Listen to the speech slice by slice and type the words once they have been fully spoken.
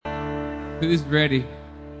Who's ready?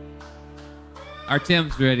 Our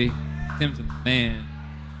Tim's ready. Tim's a man.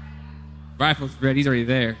 Rifle's ready. He's already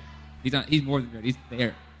there. He's more than ready. He's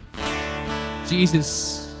there.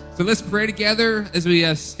 Jesus. So let's pray together as we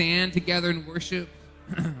stand together and worship.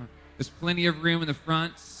 There's plenty of room in the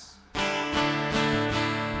front. So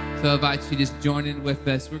I invite you to just join in with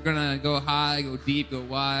us. We're going to go high, go deep, go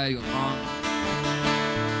wide, go long.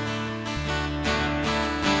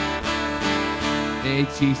 Hey,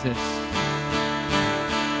 Jesus.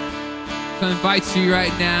 So I invite you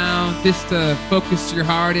right now just to focus your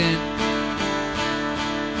heart in.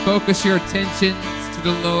 Focus your attention to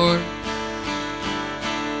the Lord.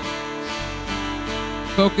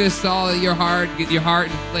 Focus all of your heart. Get your heart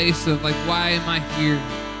in a place of like, why am I here?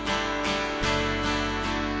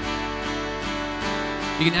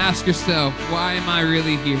 You can ask yourself, why am I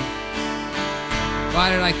really here? Why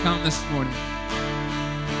did I come this morning?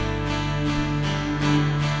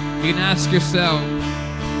 You can ask yourself,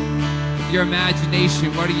 with your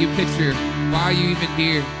imagination, what do you picture? Why are you even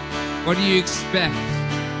here? What do you expect?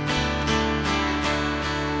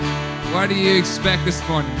 What do you expect this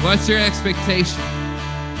morning? What's your expectation?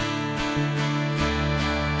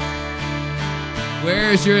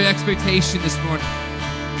 Where is your expectation this morning?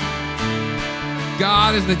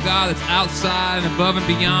 God is the God that's outside and above and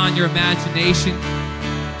beyond your imagination.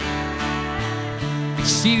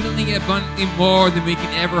 Exceedingly abundantly more than we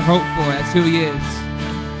can ever hope for. That's who He is.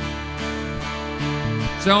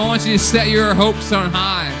 So I want you to set your hopes on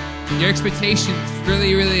high. Your expectations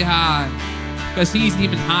really, really high. Because He's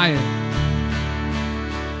even higher.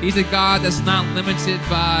 He's a God that's not limited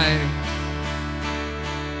by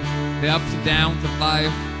the ups and downs of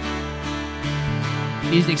life.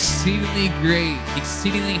 He's exceedingly great,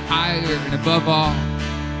 exceedingly higher and above all.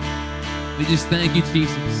 We just thank you,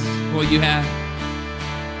 Jesus, for what you have.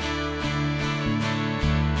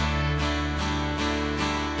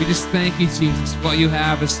 We just thank you, Jesus, for what you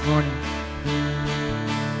have this morning.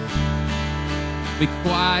 We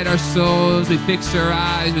quiet our souls, we fix our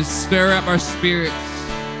eyes, we stir up our spirits,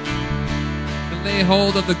 and lay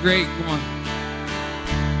hold of the Great One.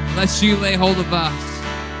 Let you lay hold of us.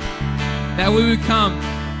 That we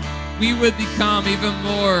would become even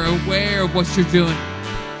more aware of what you're doing.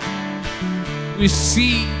 We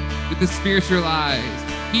see with the spiritual eyes,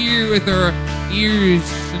 hear with our ears,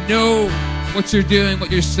 and know what you're doing, what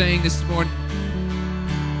you're saying this morning.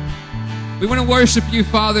 We want to worship you,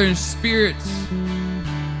 Father, in spirit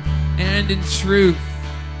and in truth.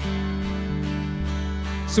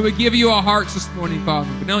 So we give you our hearts this morning, Father.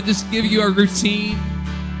 We don't just give you our routine,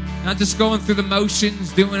 not just going through the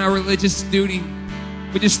motions, doing our religious duty.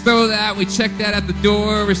 We just throw that, we check that at the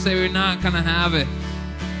door, we say we're not going to have it.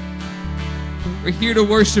 We're here to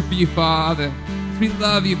worship you, Father. We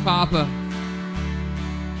love you, Papa.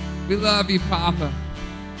 We love you, Papa.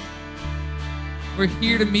 We're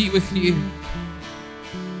here to meet with you.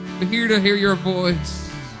 We're here to hear your voice.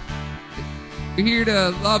 We're here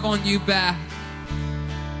to love on you back.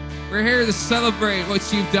 We're here to celebrate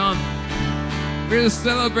what you've done. We're here to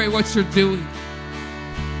celebrate what you're doing,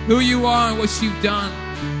 who you are and what you've done,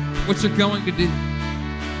 what you're going to do.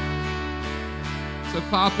 So,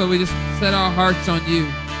 Papa, we just set our hearts on you.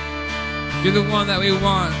 You're the one that we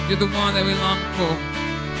want. You're the one that we long for.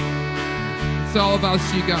 It's all about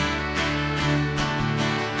you, God.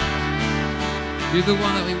 You're the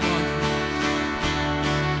one that we want.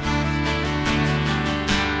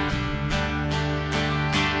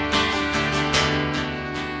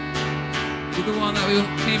 You're the one that we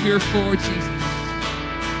came here for, Jesus.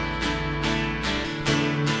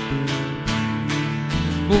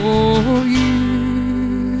 For you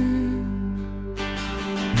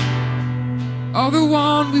are the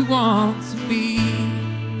one we want to be.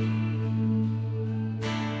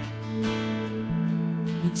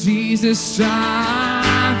 Jesus,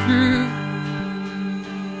 shine through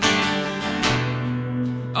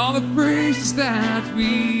all the praises that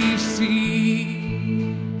we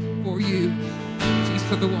see. For you, Jesus,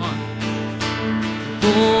 for the one.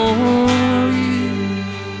 For you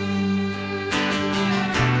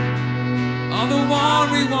are the one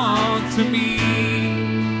we want to be.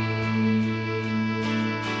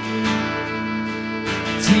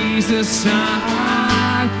 Jesus,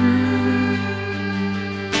 shine through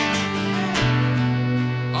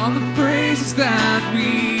all the praises that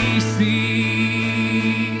we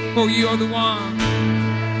see. For you are the one.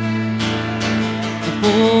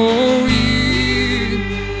 For you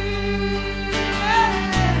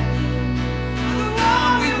are the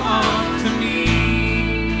one we want to meet.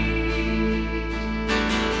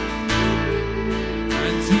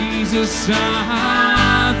 And Jesus,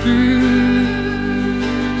 shine through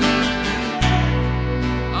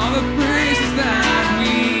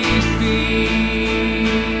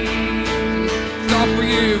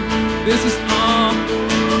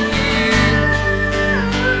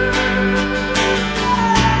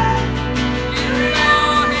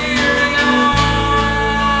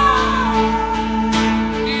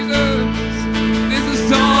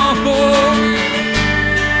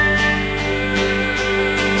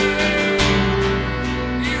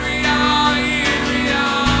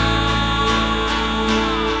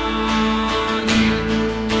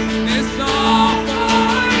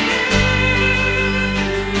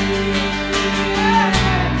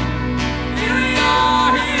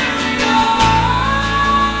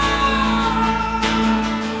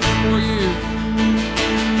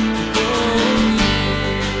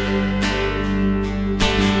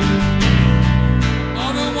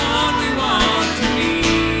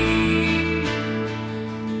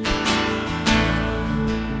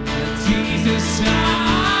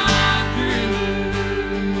shine through.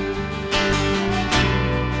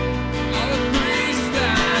 All the praises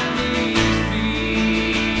that we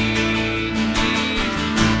sing.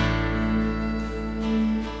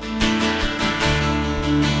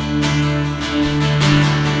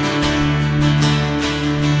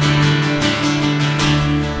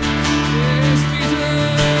 Yes, Jesus.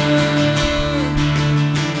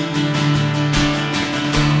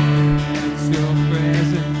 Let your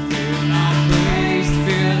presence fill our praise,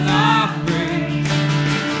 fill our praise.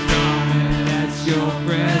 Come and let your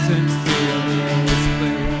presence fill this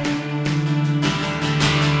place.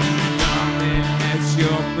 Come and let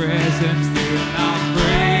your presence fill our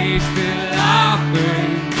praise, fill our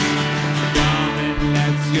praise. Come and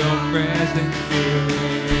let your presence fill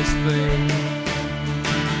this place.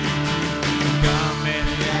 Come and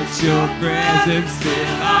let your presence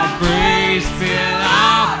fill our praise, fill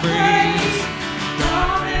our praise.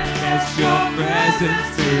 Come and let your presence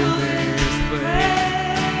fill this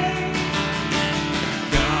place.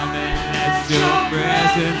 Come and let your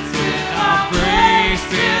presence fill our praise,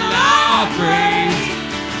 fill our praise.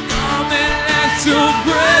 Come and let your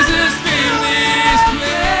presence fill this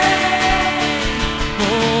place.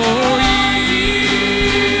 For you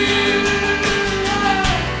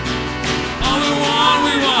are the one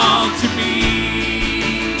we want to be.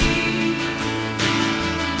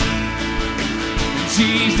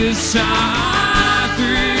 Jesus, shine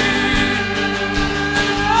through.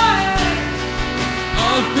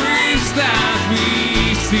 All the praise that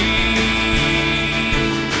we sing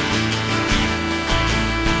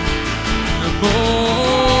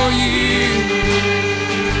for you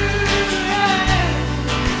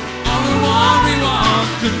are the one we want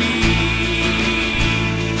to be.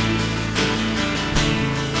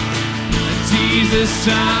 Jesus,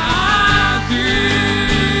 shine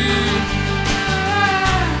through.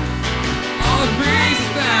 All the praise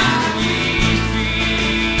that we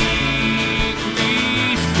sing.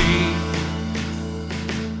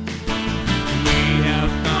 We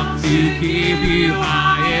have come to give you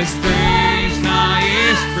highest praise,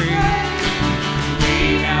 highest praise.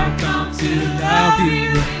 We have come to love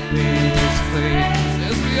you in this place.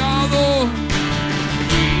 As we all know,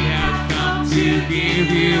 we have come to give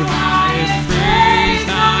you highest praise,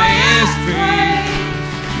 highest praise.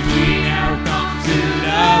 We have come to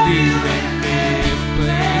love you in this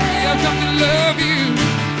place. We have come to love you.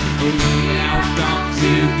 We have come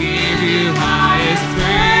to give you highest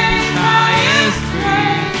praise, highest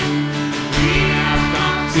praise. We have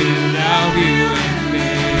come to love you in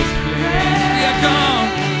this place. We have come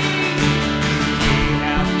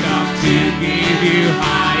to give you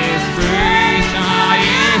highest praise,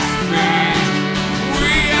 highest praise.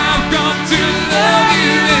 We have come to love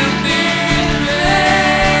you in this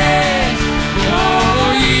place. For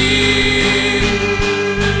you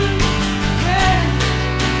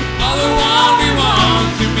are the one we want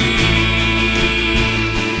to be.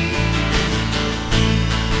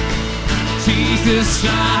 Jesus,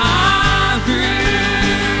 shine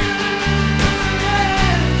through.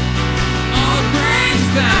 All the praise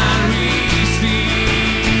that we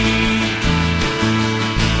sing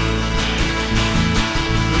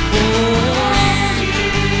for you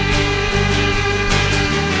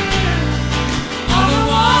are the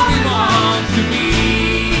one we want to be.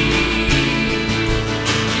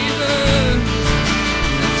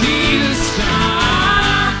 Jesus,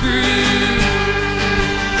 shine through.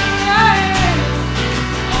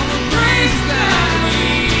 All the praise that we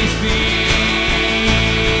sing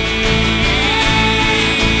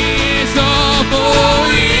is all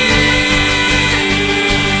for you.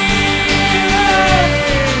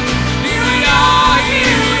 Here we are,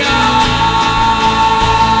 here we are.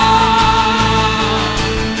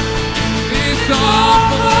 It's all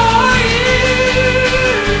for you.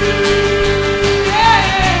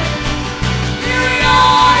 Here we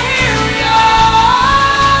are, here we are.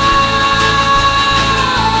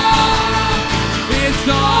 It's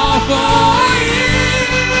all for you.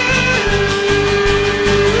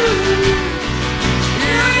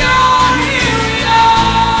 Here we are, here we are.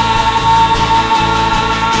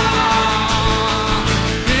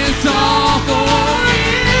 It's all for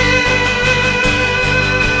you.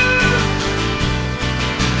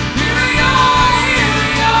 Here we are, here we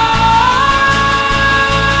are.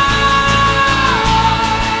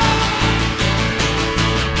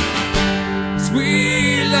 'Cause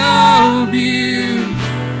we love you.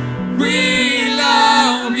 We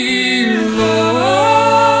love you,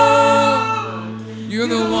 Lord. You're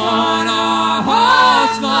the one our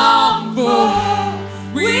hearts long for.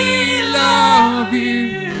 We love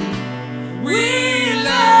you. We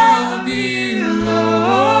love you,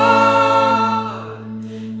 Lord.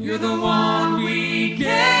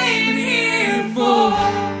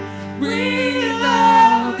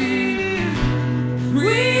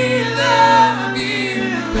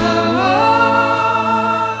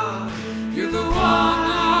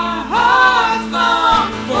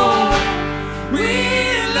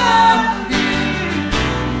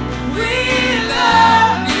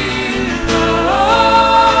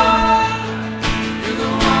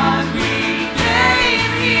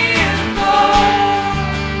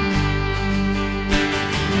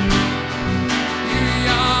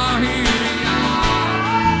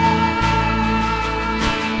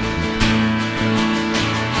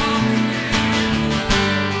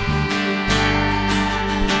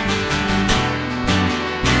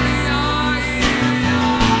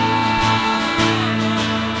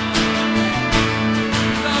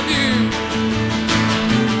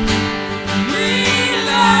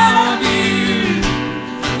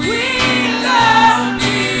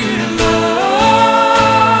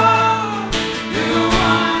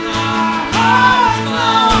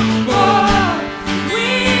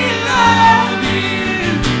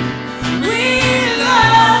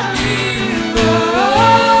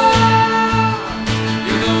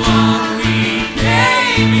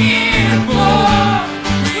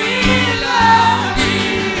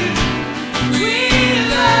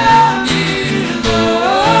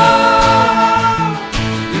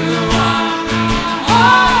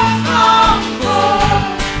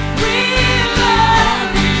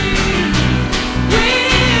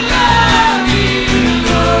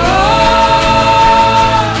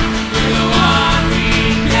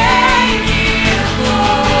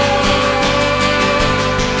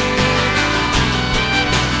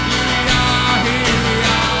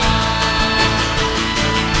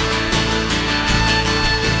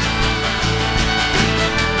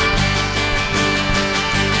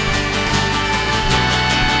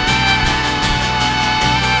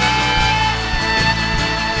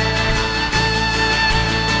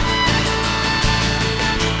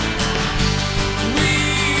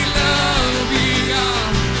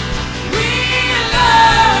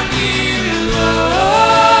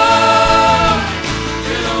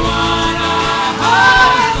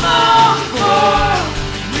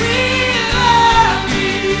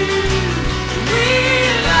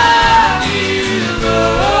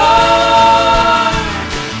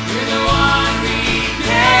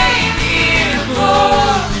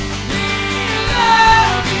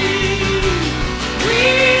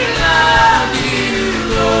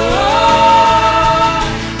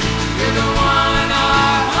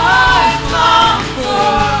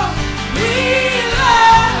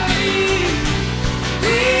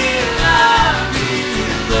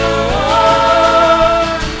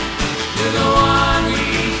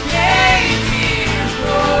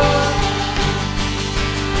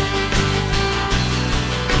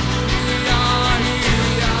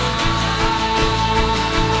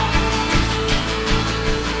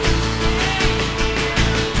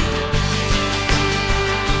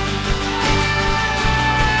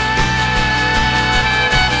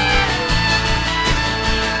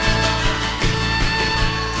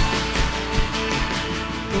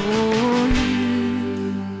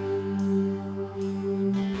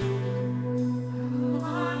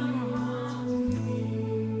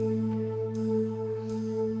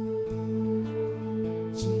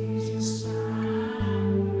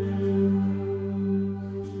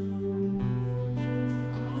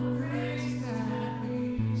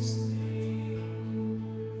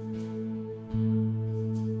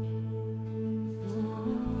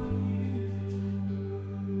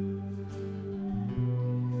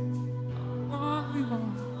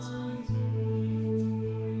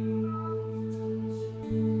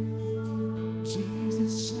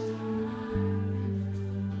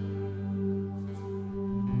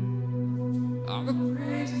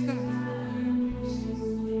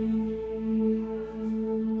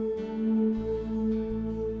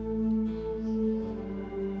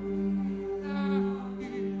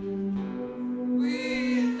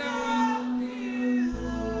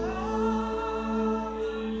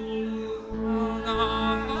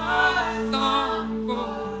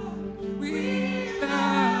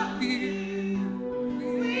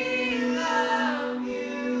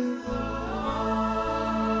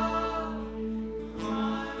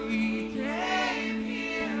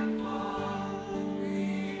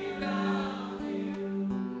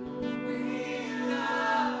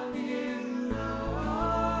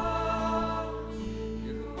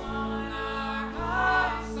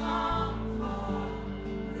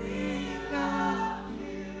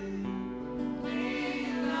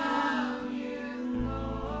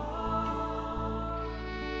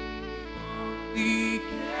 we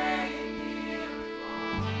came here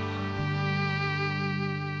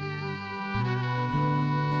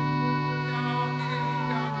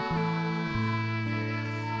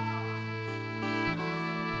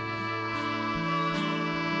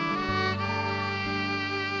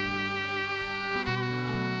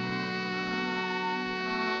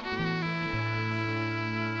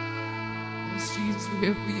Yes, Jesus, we're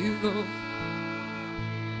here for you, Lord.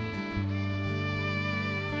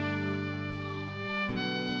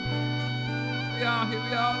 Here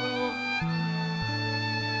we are, Lord.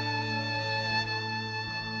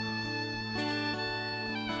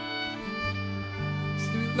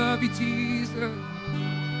 So we love you, Jesus. You're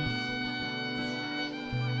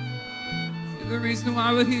the reason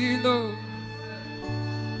why we're here, Lord.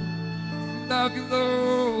 We love you,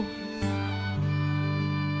 Lord.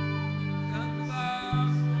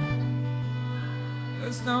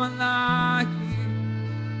 There's no one like you.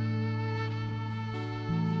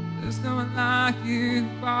 There's no one like you,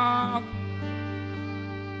 Father.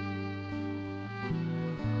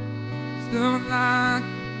 There's no one like you.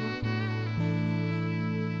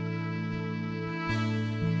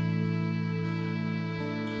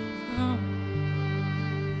 No.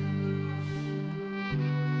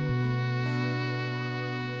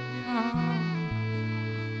 Oh.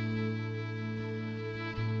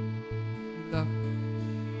 We love you.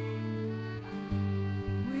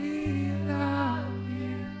 We love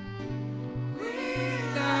you. We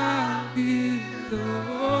love you,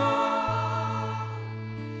 Lord.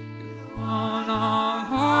 You're the one our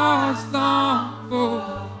hearts long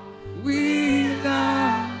for. We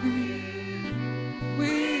love you.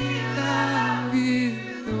 We love you,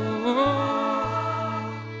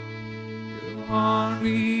 Lord. You're the one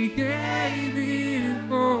we gave you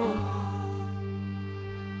for.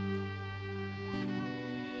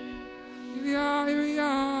 Here we are, here we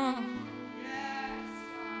are.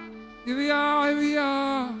 Here we are, here we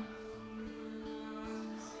are.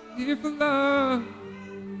 Here for love.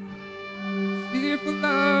 Here for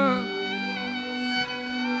love.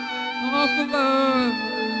 All for love.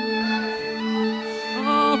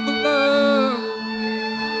 All for love.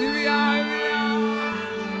 Here we are, here we are.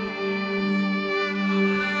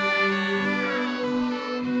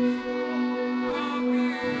 All for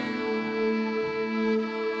you.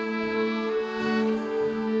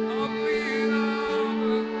 All for you,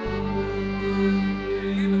 Lord.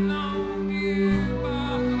 We belong to you,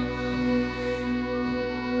 Father.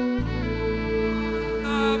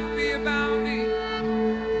 Love be abounding,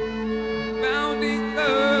 abounding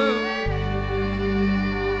love.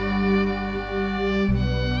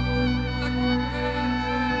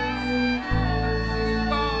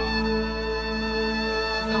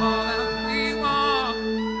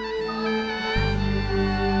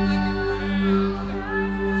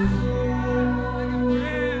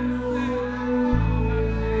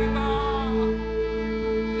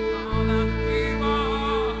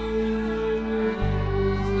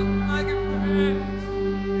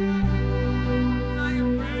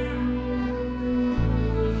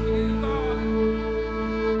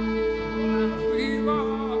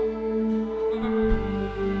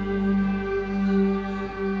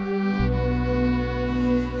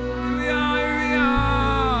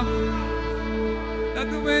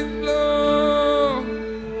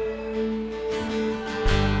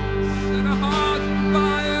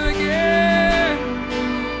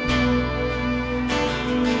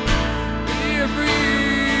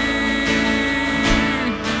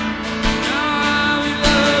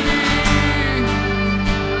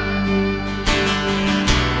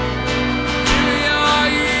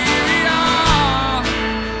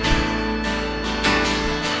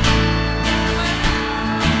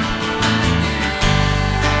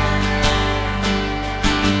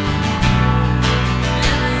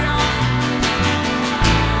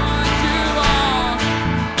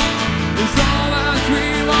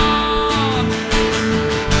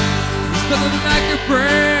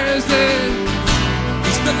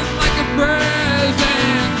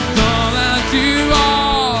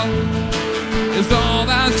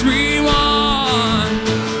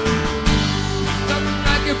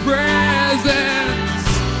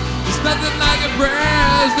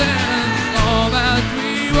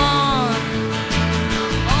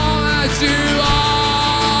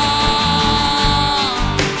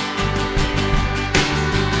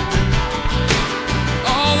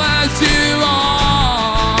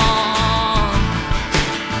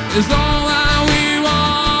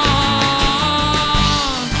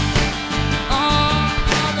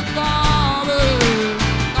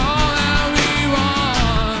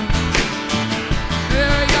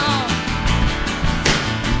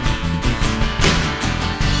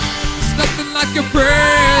 like a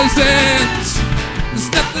presence. There's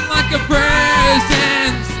nothing like a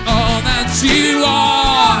presence. All that you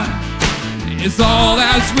are is all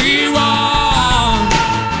that we want.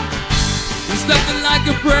 There's nothing like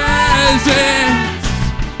a presence.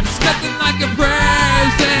 There's nothing like a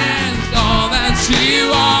presence. All that you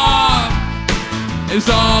are is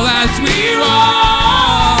all that we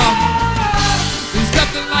want. There's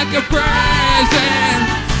nothing like a presence.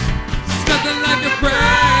 There's nothing like a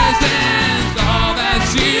presence. All that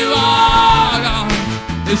you are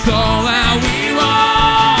is all that we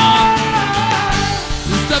want.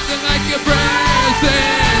 There's nothing like a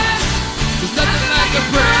presence. There's nothing like a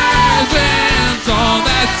presence. All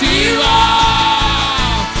that you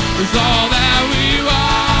are is all that we want.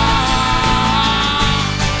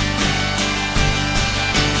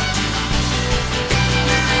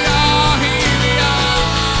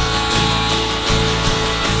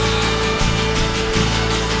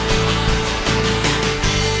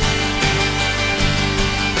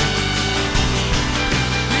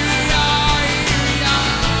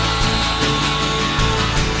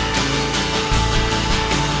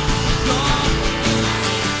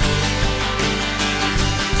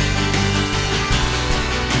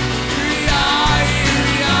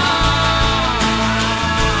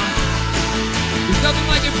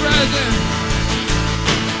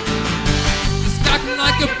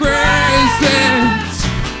 A presence.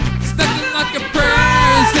 It's nothing like a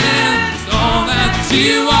presence. All that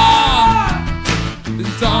you are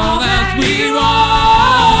is all that we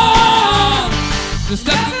want. There's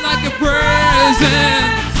nothing like a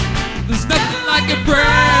presence. There's nothing like a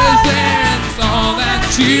presence. All that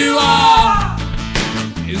you are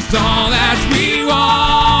is all that we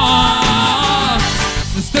want.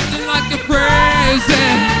 There's nothing like a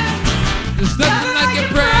presence. There's nothing like a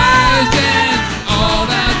presence. All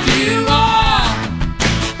that you are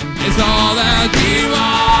is all that you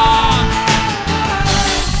are.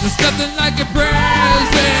 There's nothing like a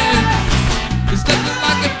presence. There's nothing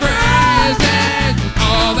like a presence.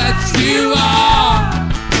 All that you are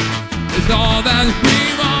is all that we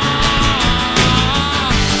want.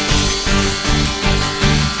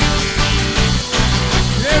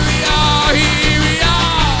 Here we are, here we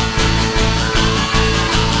are.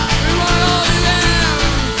 We want all of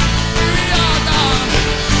them. Here we are, God.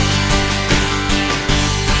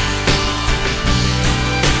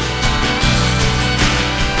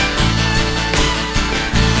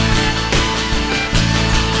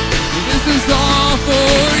 This is all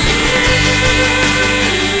for you.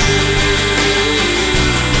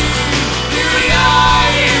 Here we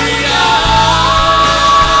are, here we are.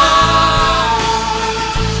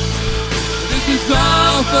 This is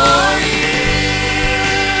all for you.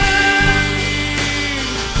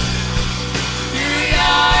 Here we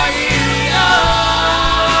are, here we are.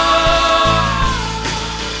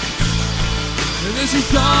 This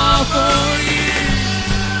is all for you.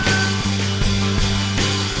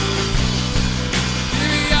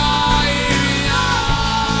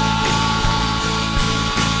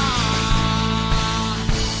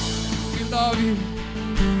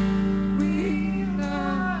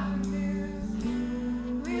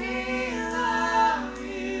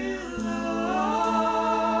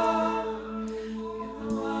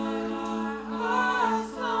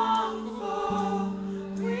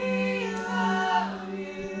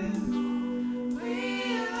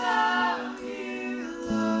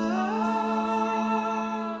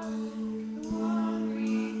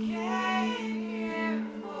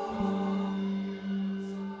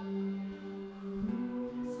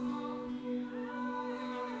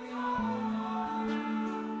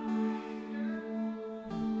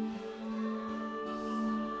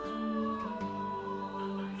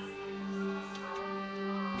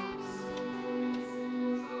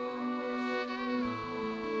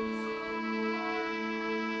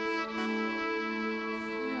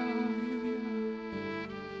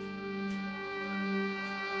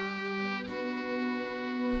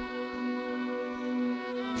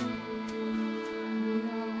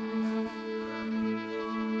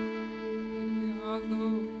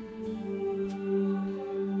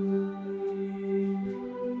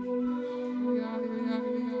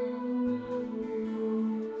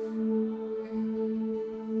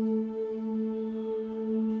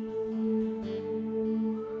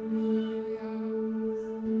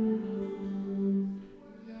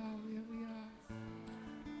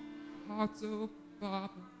 Hearts open, Papa.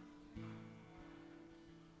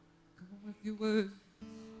 Come with your words.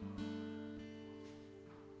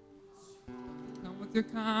 Come with your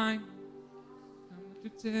kind. Come with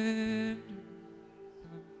your tender.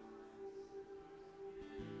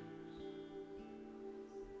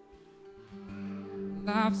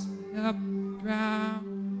 life's up around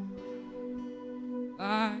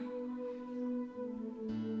life,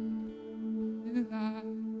 new life.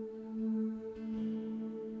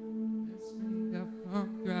 Let's spring up from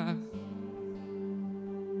grass.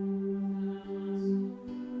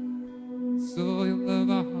 Soil of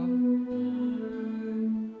our heart.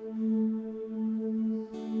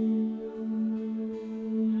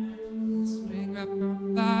 Spring up from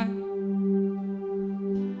life.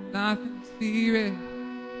 Life in the spirit.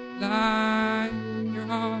 Life in your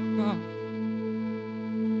heart, God.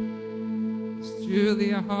 It's truly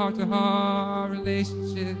a heart-to-heart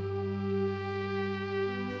relationship.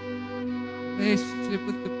 Relationship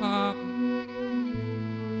with the Papa,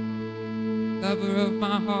 lover of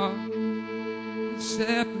my heart, the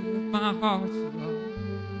shepherd of my heart, Lord.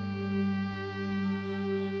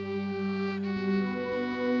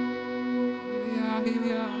 Here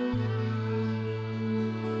we are.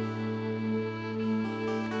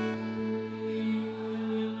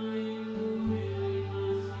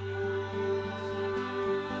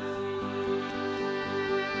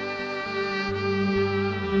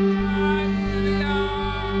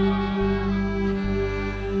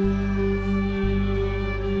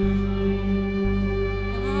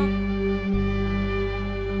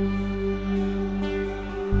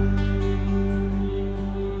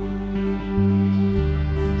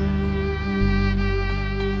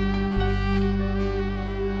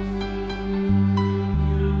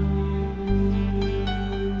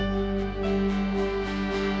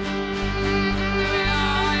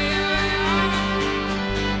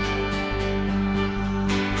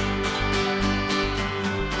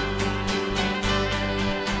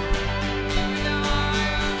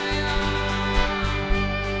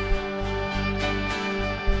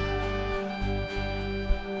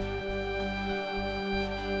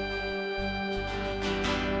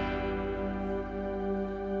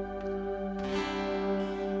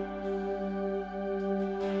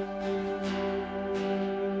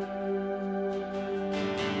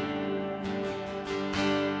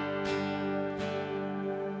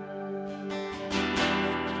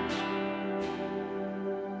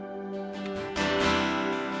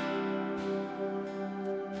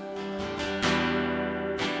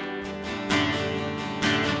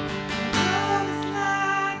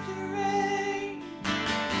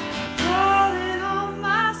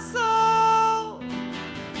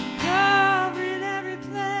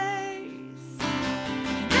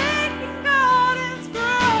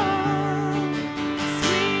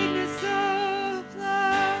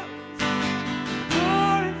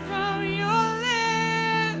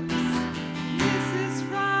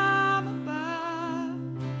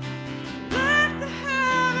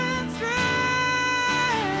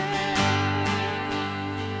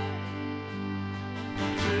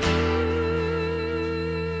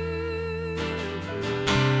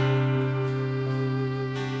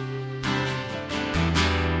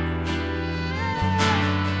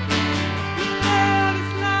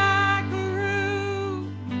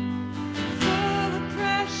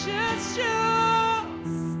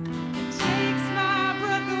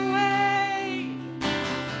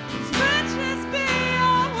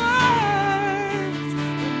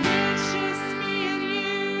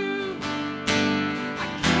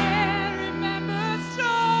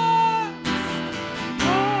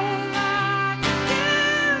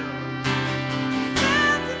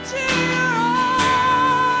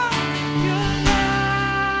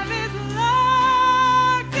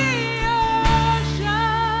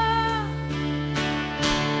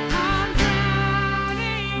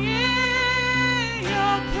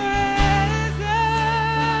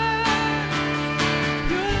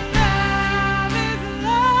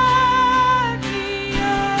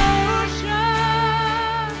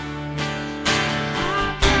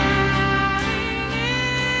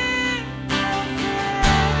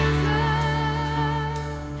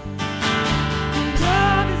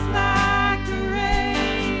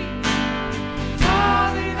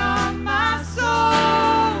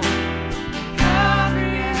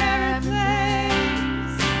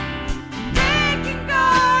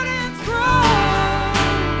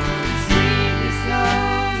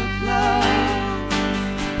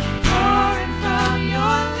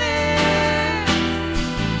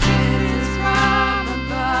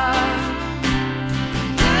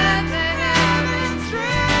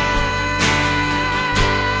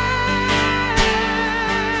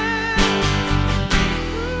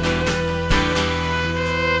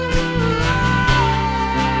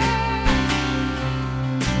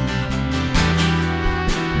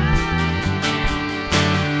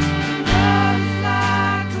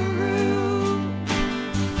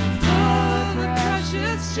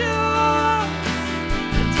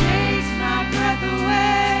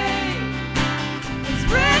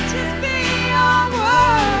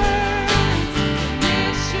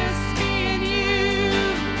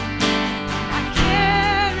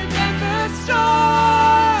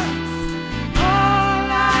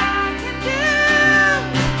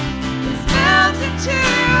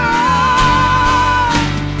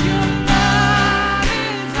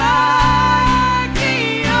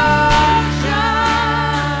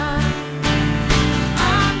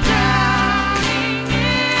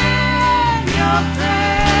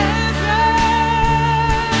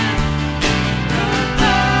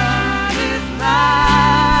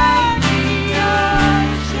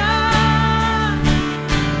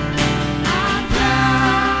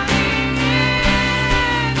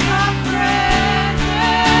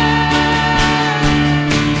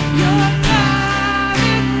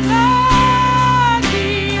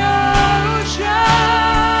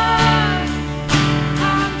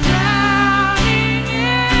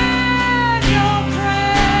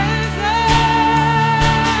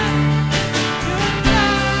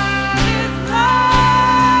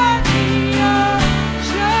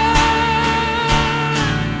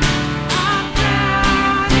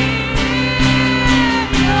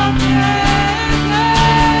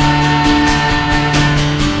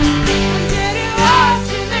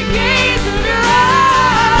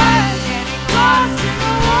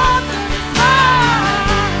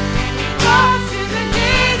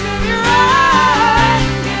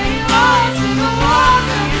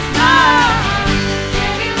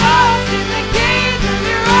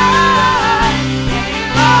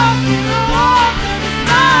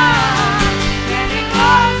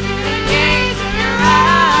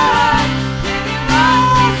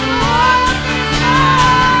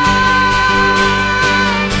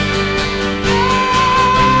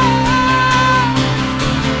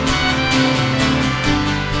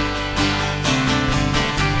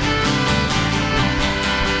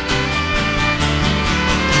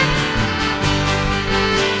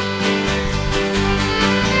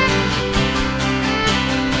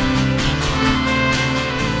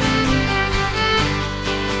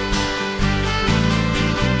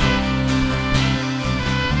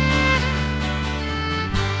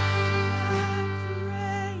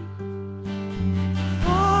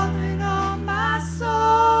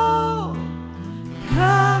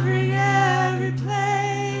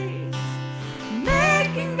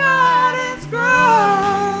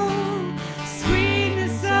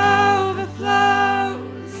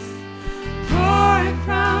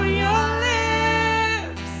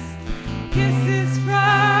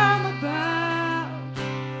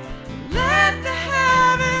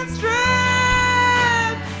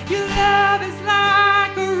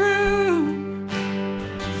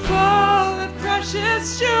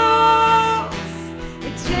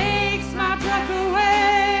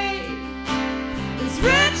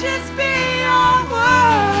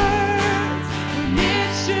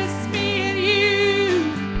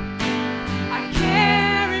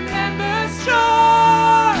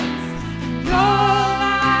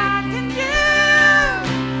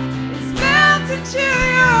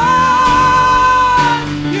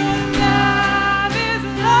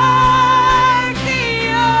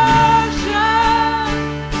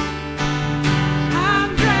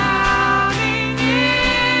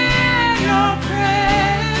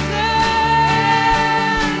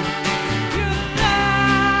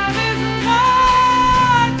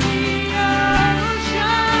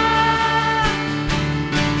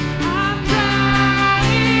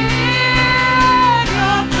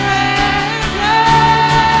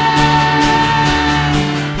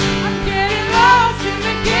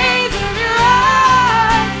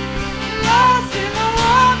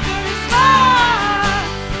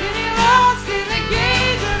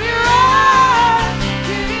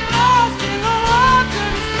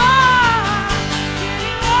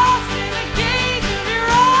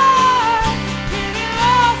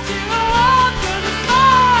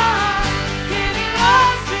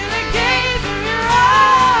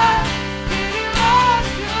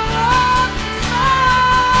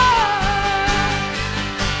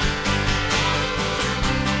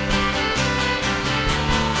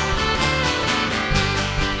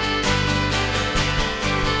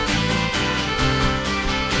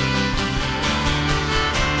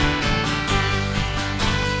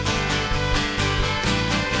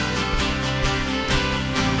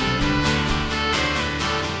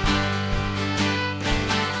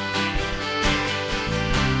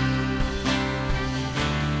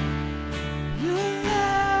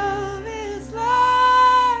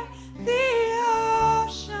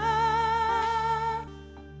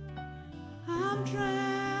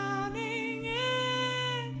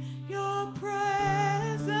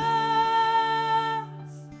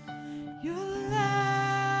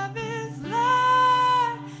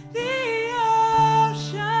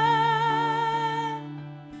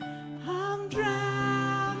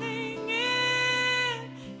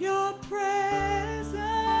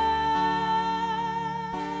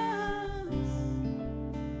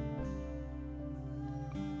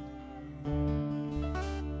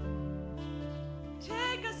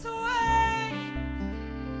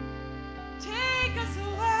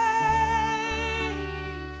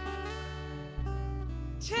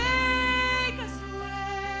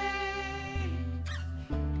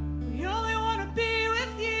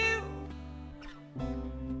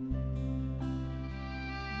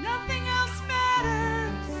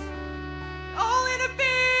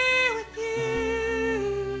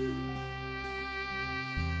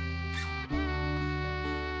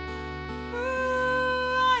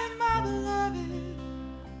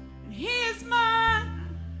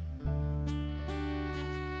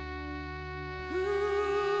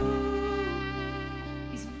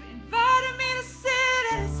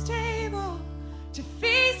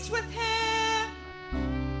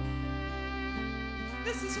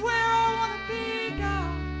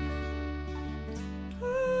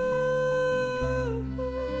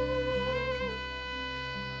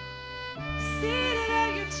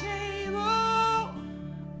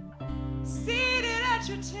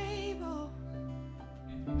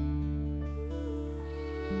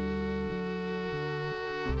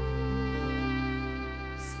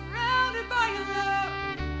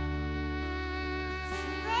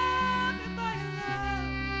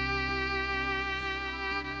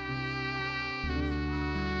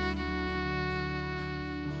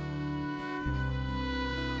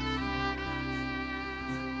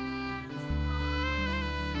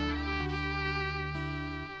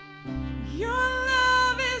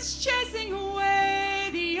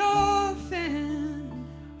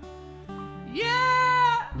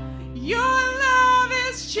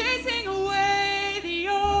 is chasing away the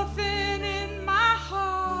orphan in my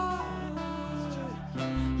heart.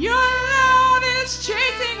 Your love is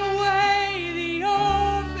chasing away the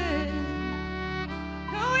orphan.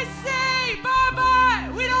 And we say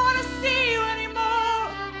bye-bye. We don't want to see you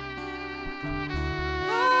anymore.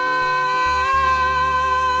 Oh,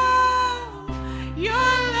 your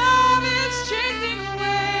love is chasing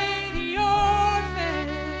away the orphan.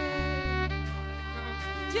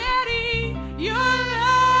 Daddy, your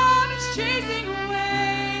love is chasing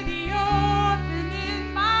away the orphan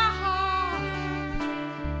in my heart.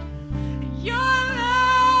 Your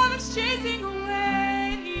love is chasing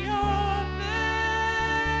away the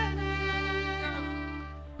orphan.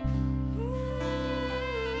 Ooh,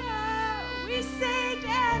 we say,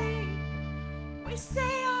 Daddy, we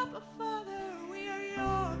say, Abba, Father, we are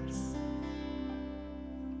yours.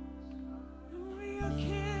 We're your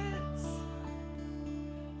kids.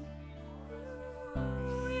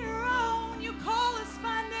 We're your own. You call us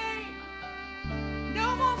by name.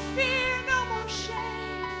 No more fear, no more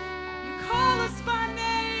shame. You call us by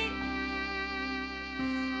name.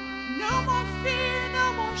 No more fear,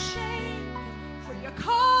 no more shame. For you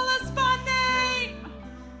call us by name.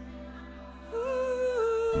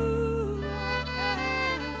 Ooh,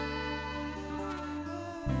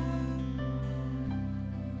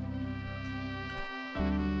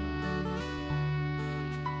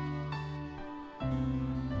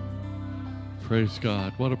 Praise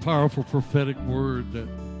God. What a powerful prophetic word that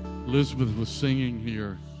Elizabeth was singing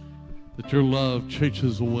here. That your love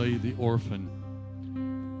chases away the orphan.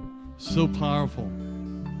 So powerful.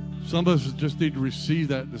 Some of us just need to receive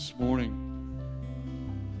that this morning.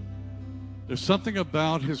 There's something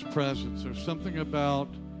about his presence. There's something about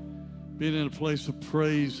being in a place of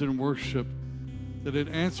praise and worship that it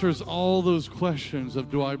answers all those questions of,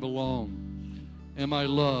 do I belong? Am I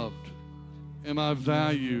loved? Am I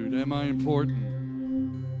valued? Am I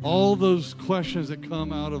important? All those questions that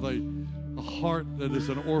come out of a heart that is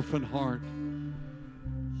an orphan heart.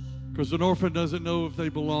 Because an orphan doesn't know if they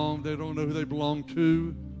belong. They don't know who they belong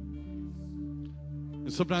to.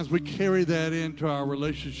 And sometimes we carry that into our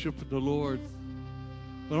relationship with the Lord.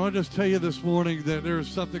 But I want to just tell you this morning that there is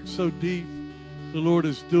something so deep the Lord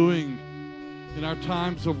is doing in our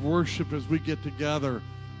times of worship as we get together.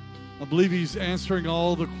 I believe he's answering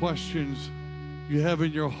all the questions you have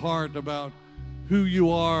in your heart about who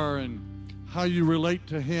you are and how you relate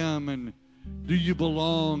to him, and do you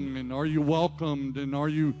belong, and are you welcomed, and are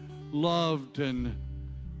you loved, and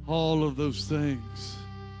all of those things.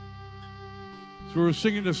 So we're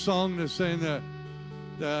singing a song that's saying that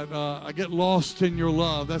I get lost in your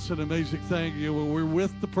love. That's an amazing thing. You know, when we're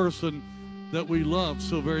with the person that we love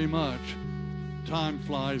so very much, time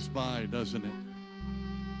flies by, doesn't it?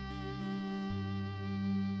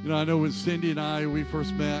 You know, I know when Cindy and I, we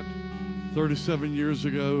first met 37 years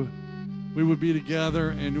ago, we would be together,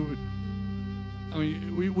 and it would,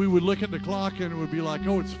 we would look at the clock and it would be like,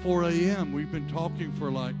 oh, it's 4 a.m. We've been talking for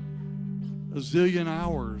like a zillion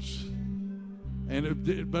hours.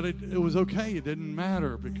 But it was okay. It didn't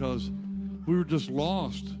matter because we were just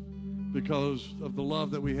lost because of the love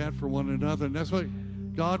that we had for one another. And that's what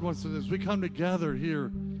God wants us, as we come together here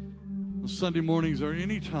on Sunday mornings or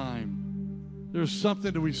any time, there's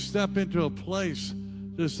something that we step into a place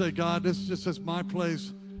to say, God, this is my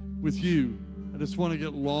place with you. I just want to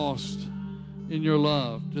get lost in your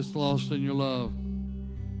love, just lost in your love.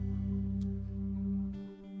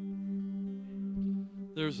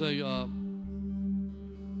 There's as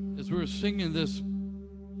we were singing this,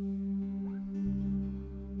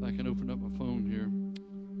 if I can open up my phone here.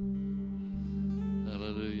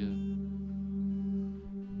 Hallelujah.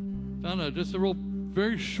 Found just a real,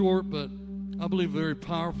 very short, but I believe very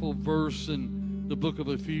powerful verse in the book of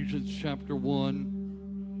Ephesians chapter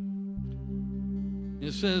 1.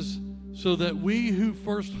 It says, so that we who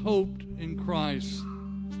first hoped in Christ,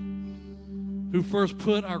 who first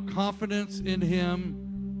put our confidence in him,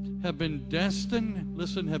 have been destined,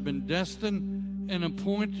 and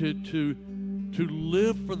appointed to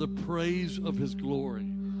live for the praise of his glory.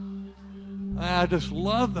 I just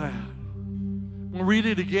love that. We'll read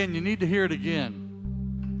it again. You need to hear it again.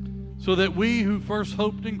 So that we who first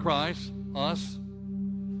hoped in Christ, us,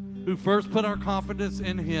 who first put our confidence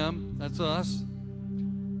in him, that's us,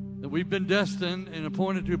 that we've been destined and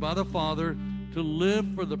appointed to by the Father to live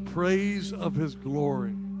for the praise of his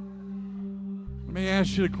glory. Let me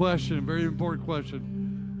ask you a question, a very important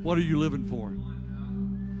question. What are you living for?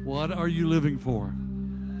 What are you living for?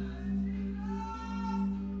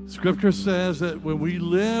 Scripture says that when we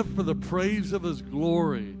live for the praise of his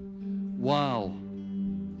glory, wow,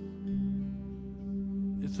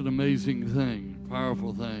 it's an amazing thing.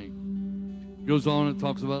 powerful thing. It goes on and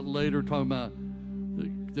talks about later, talking about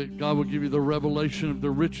that God will give you the revelation of the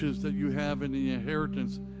riches that you have in the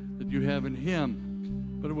inheritance that you have in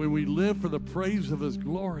Him. But when we live for the praise of His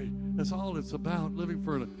glory, that's all it's about, living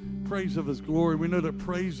for the praise of His glory. We know that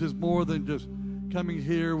praise is more than just coming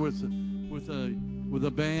here with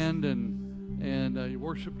a band and a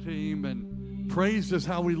worship team. And praise is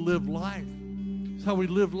how we live life. It's how we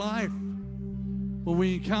live life. When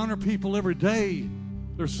we encounter people every day,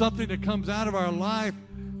 there's something that comes out of our life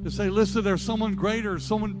to say, listen, there's someone greater,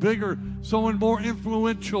 someone bigger, someone more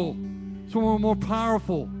influential, someone more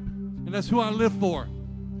powerful. And that's who I live for.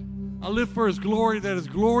 I live for His glory, that His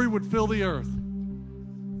glory would fill the earth.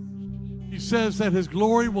 He says that His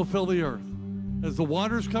glory will fill the earth. As the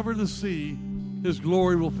waters cover the sea, His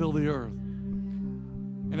glory will fill the earth.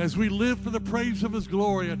 And as we live for the praise of His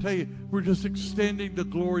glory, I tell you, we're just extending the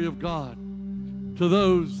glory of God to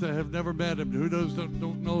those that have never met Him, to those that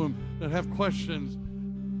don't know Him, that have questions.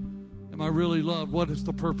 Am I really loved? What is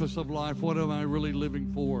the purpose of life? What am I really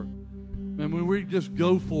living for? And when we just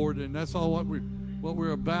go for it, and that's all what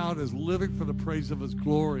we're about, is living for the praise of His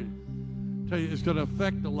glory. I tell you, it's going to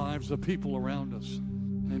affect the lives of people around us.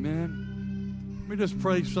 Amen. Let me just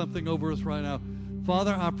pray something over us right now.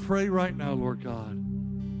 Father, I pray right now, Lord God,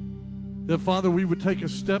 that, Father, we would take a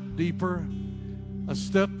step deeper, a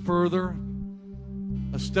step further,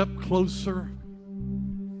 a step closer,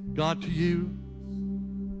 God, to You.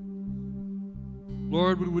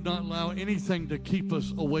 Lord, we would not allow anything to keep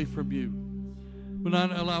us away from You. We would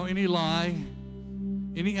not allow any lie,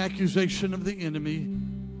 any accusation of the enemy,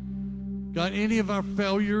 God, any of our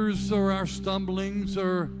failures or our stumblings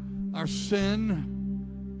or our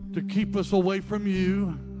sin to keep us away from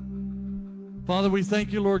You. Father, we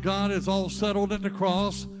thank You, Lord God, it's all settled at the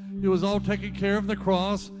cross. It was all taken care of at the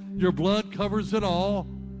cross. Your blood covers it all.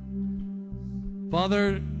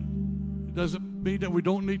 Father, it doesn't mean that we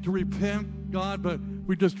don't need to repent, God, but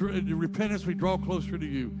we just, in repentance, we draw closer to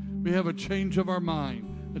You. We have a change of our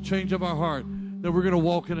mind, a change of our heart, that we're going to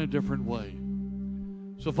walk in a different way.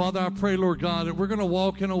 So, Father, I pray, Lord God, that we're going to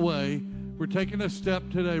walk in a way, we're taking a step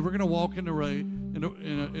today, we're going to walk in a way, in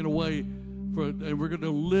a way, and we're going to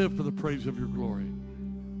live for the praise of Your glory.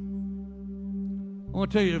 I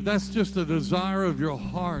want to tell you, if that's just a desire of your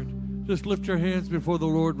heart, just lift your hands before the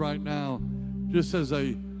Lord right now, just as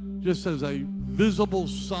a visible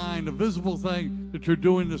sign, a visible thing that you're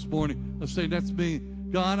doing this morning. Let's say, that's me.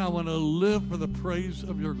 God, I want to live for the praise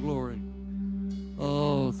of Your glory.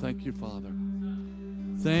 Oh, thank You, Father.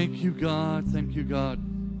 Thank You, God. Thank You, God.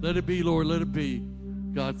 Let it be, Lord. Let it be.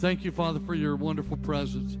 God, thank You, Father, for Your wonderful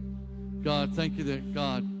presence. God, thank You that,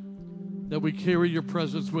 God, that we carry Your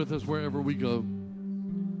presence with us wherever we go.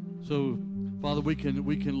 So, Father, we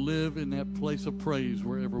can live in that place of praise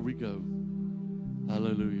wherever we go.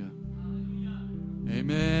 Hallelujah.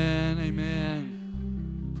 Amen.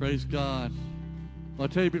 Amen. Praise God. Well, I'll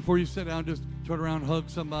tell you, before you sit down, just turn around and hug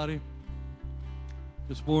somebody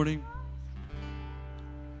this morning.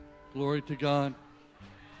 Glory to God.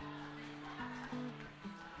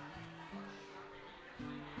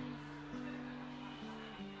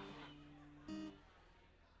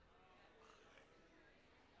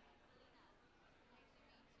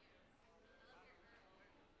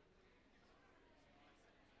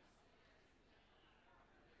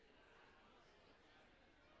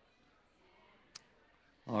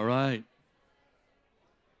 All right.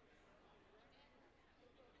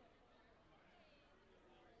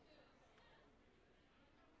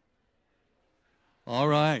 All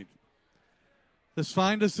right. Let's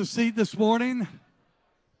find us a seat this morning.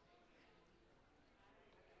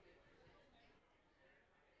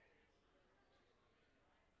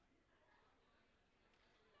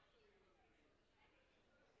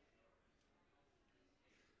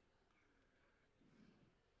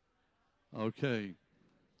 Okay.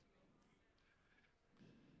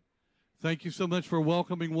 Thank you so much for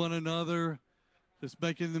welcoming one another, just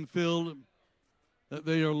making them feel that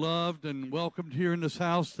they are loved and welcomed here in this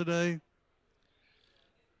house today.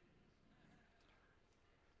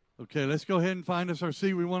 Okay, let's go ahead and find us our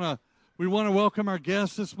seat. We want to welcome our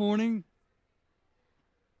guests this morning.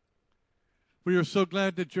 We are so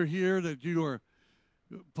glad that you're here, that you are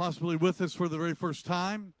possibly with us for the very first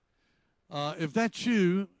time. If that's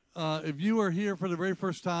you, if you are here for the very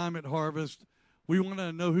first time at Harvest, we want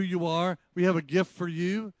to know who you are. We have a gift for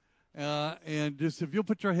you. And just if you'll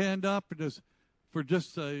put your hand up for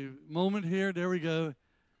just a moment here. There we go.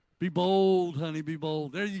 Be bold, honey. Be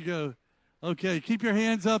bold. There you go. Okay, keep your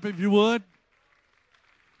hands up if you would.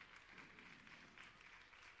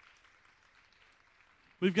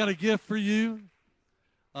 We've got a gift for you.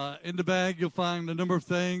 In the bag, you'll find a number of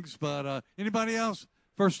things. But anybody else?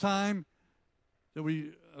 First time?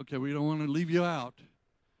 We don't want to leave you out.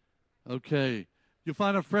 Okay. You'll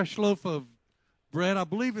find a fresh loaf of bread. I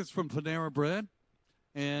believe it's from Panera Bread.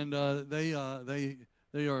 And they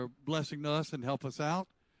are blessing us and help us out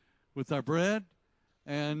with our bread.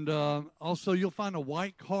 And also, you'll find a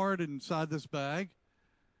white card inside this bag.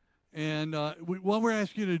 And what we're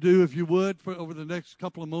asking you to do, if you would, for over the next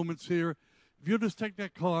couple of moments here, if you'll just take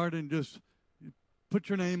that card and just put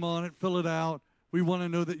your name on it, fill it out. We want to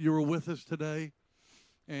know that you were with us today.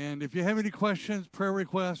 And if you have any questions, prayer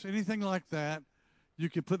requests, anything like that, you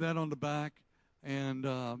can put that on the back. And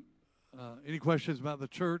any questions about the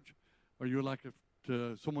church, or you would like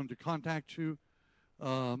someone to contact you,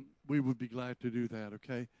 we would be glad to do that,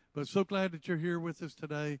 okay? But so glad that you're here with us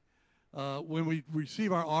today. When we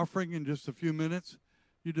receive our offering in just a few minutes,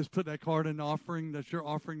 you just put that card in the offering. That's your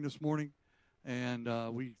offering this morning.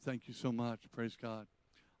 And we thank you so much. Praise God.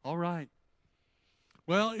 All right.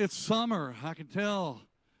 Well, it's summer. I can tell.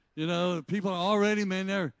 You know, people are already, man,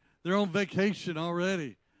 they're on vacation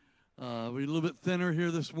already. We're a little bit thinner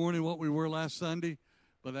here this morning what we were last Sunday.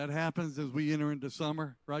 But that happens as we enter into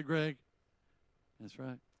summer. Right, Greg? That's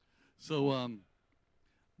right. So,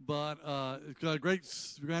 it's got we're going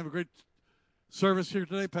to have a great service here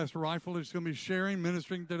today. Pastor Rifle is going to be sharing,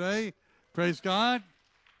 ministering today. Praise God.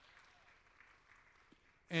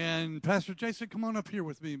 And Pastor Jason, come on up here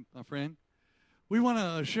with me, my friend. We want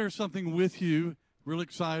to share something with you, real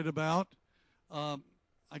excited about. I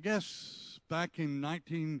guess back in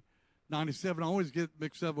 1997, I always get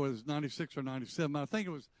mixed up with 96 or 97. I think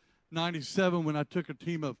it was 97 when I took a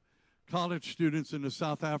team of college students into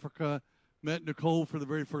South Africa, met Nicole for the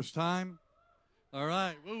very first time. All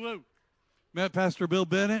right, woo-woo. Met Pastor Bill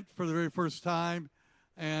Bennett for the very first time.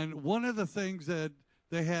 And one of the things that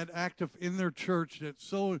they had active in their church that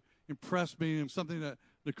so impressed me, and something that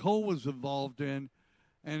Nicole was involved in,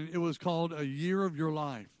 and it was called A Year of Your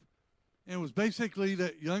Life. And it was basically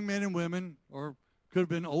that young men and women, or could have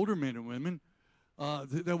been older men and women,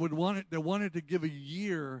 that wanted to give a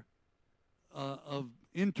year of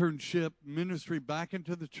internship ministry back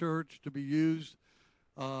into the church to be used.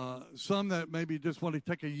 Some that maybe just want to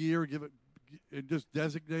take a year, give it, and just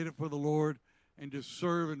designate it for the Lord and just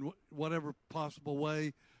serve in whatever possible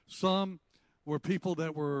way. Some were people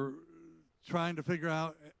that were trying to figure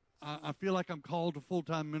out, I feel like I'm called to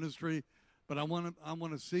full-time ministry, but I want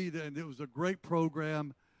to see that. And it was a great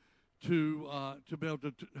program to be able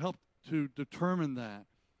to help to determine that.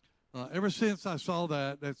 Ever since I saw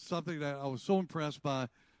that, that's something that I was so impressed by,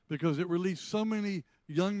 because it released so many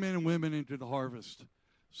young men and women into the harvest,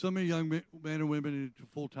 so many young men and women into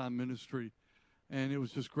full-time ministry, and it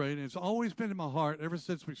was just great. And it's always been in my heart ever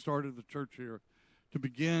since we started the church here to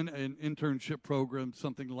begin an internship program,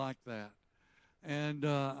 something like that. And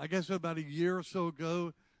I guess about a year or so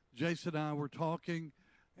ago, Jason and I were talking,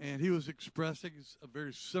 and he was expressing a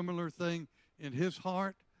very similar thing in his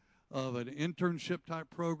heart of an internship type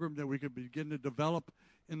program that we could begin to develop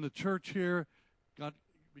in the church here.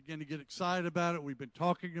 Began to get excited about it. We've been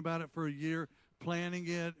talking about it for a year, planning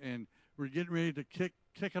it, and we're getting ready to kick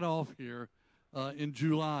it off here in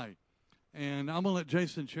July. And I'm going to let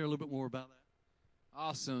Jason share a little bit more about that.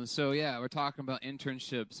 Awesome. So, yeah, we're talking about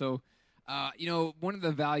internship. So, one of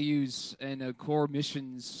the values and core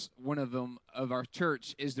missions, one of them of our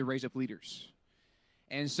church, is to raise up leaders.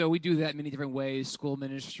 And so we do that in many different ways: school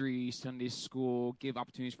ministry, Sunday school, give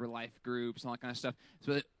opportunities for life groups, and all that kind of stuff.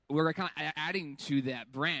 So we're kind of adding to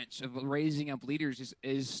that branch of raising up leaders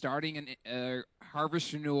is starting a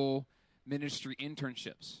Harvest Renewal ministry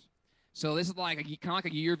internships. So this is like kind of like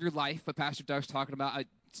a year of your life, what Pastor Doug's talking about.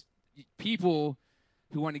 People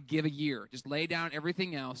who want to give a year, just lay down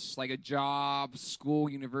everything else, like a job, school,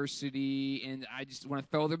 university, and I just want to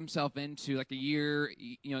throw themselves into like a year,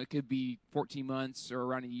 it could be 14 months or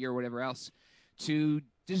around a year or whatever else, to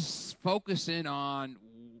just focus in on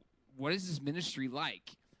what is this ministry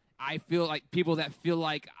like. I feel like people that feel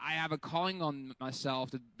like I have a calling on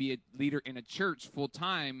myself to be a leader in a church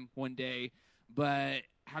full-time one day, but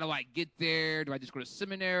how do I get there? Do I just go to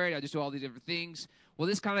seminary? Do I just do all these different things? Well,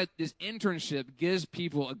 this internship gives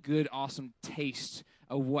people a good, awesome taste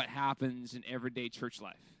of what happens in everyday church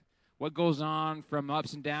life. What goes on from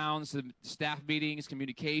ups and downs to staff meetings,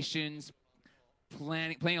 communications,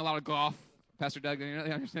 playing a lot of golf. Pastor Doug,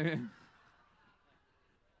 understand?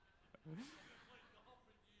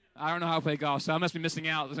 I don't know how to play golf, so I must be missing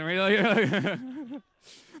out.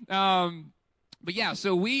 But yeah,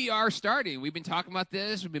 so we are starting. We've been talking about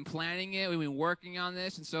this. We've been planning it. We've been working on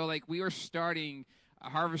this. And so we are starting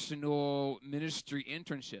Harvest Renewal ministry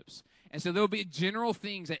internships. And so there'll be general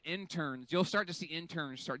things that interns, you'll start to see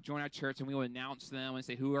interns start joining our church, and we will announce them and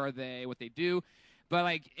say who are they, what they do. But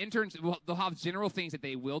like interns, they'll have general things that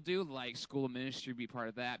they will do, like school of ministry, be part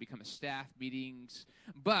of that, become a staff meetings.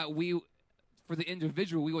 But for the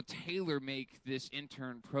individual, we will tailor make this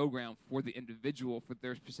intern program for the individual, for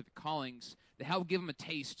their specific callings, to help give them a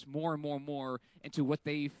taste more and more and more into what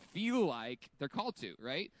they feel like they're called to,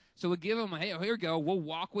 right? So we'll give them, hey, here we go. We'll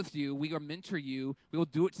walk with you. We will mentor you. We will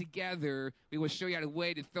do it together. We will show you how to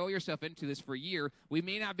way to throw yourself into this for a year. We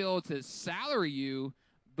may not be able to salary you,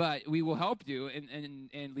 but we will help you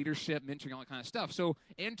in leadership, mentoring, all that kind of stuff. So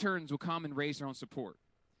interns will come and raise their own support.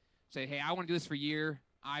 Say, hey, I want to do this for a year.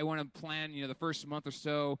 I want to plan, the first month or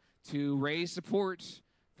so to raise support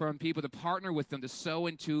from people to partner with them to sow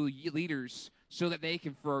into leaders so that they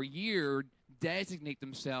can, for a year, designate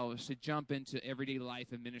themselves to jump into everyday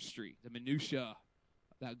life and ministry, the minutia,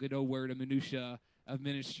 that good old word of minutia of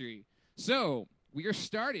ministry. So we are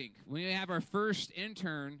starting. We have our first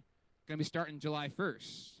intern going to be starting July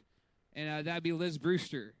 1st, and that'd be Liz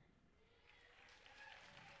Brewster.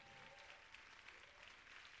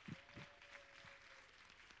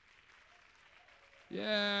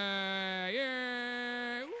 Yeah.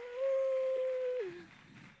 Woo.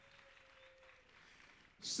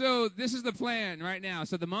 So this is the plan right now.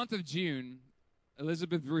 So the month of June,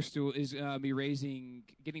 Elizabeth Brewster is be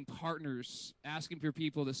getting partners, asking for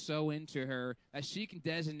people to sow into her, as she can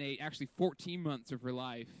designate actually 14 months of her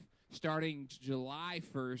life, starting July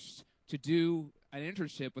 1st, to do an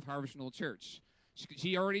internship with Harvest Renewal Church.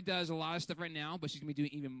 She already does a lot of stuff right now, but she's going to be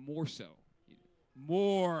doing even more so.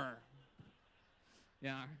 More.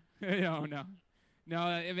 Yeah.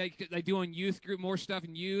 No, like doing youth group, more stuff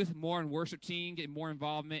in youth, more in worship team, getting more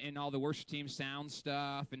involvement in all the worship team sound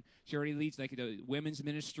stuff. And she already leads like the women's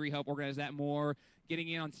ministry, help organize that more, getting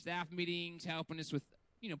in on staff meetings, helping us with,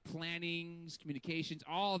 plannings, communications,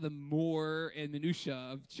 all the more and minutia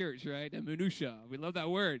of church, right? The minutia. We love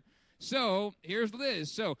that word. So here's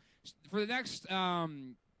Liz. So for the next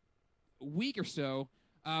week or so,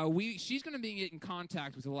 she's going to be in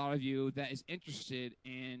contact with a lot of you that is interested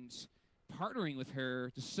in partnering with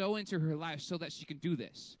her to sow into her life so that she can do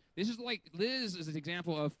this. This is like Liz is an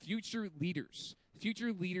example of future leaders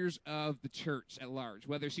of the church at large.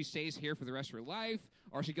 Whether she stays here for the rest of her life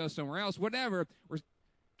or she goes somewhere else, whatever, we're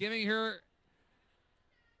giving her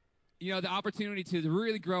the opportunity to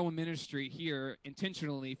really grow in ministry here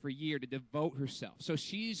intentionally for a year, to devote herself. So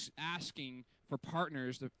she's asking for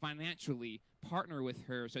partners to financially partner with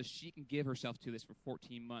her so she can give herself to this for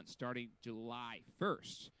 14 months starting July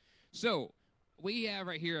 1st. So we have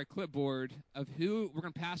right here a clipboard of who we're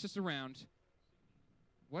going to pass this around.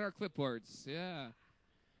 What are clipboards? Yeah.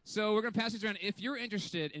 So we're going to pass this around. If you're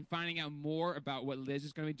interested in finding out more about what Liz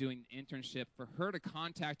is going to be doing in internship, for her to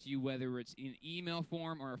contact you, whether it's in email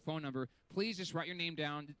form or a phone number, please just write your name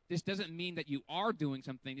down. This doesn't mean that you are doing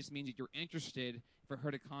something. This means that you're interested for her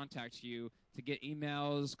to contact you to get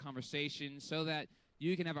emails, conversations, so that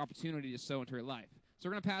you can have opportunity to sow into her life. So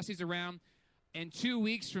we're going to pass these around. And 2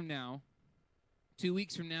 weeks from now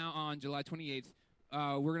on July 28th,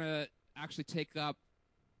 we're going to actually take up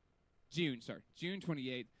June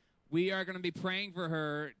 28th. We are going to be praying for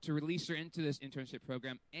her to release her into this internship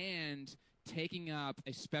program and taking up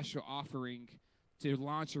a special offering to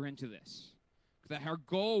launch her into this. That her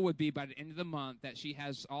goal would be by the end of the month that she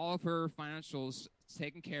has all of her financials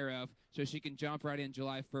taken care of so she can jump right in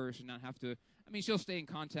July 1st and not have to, she'll stay in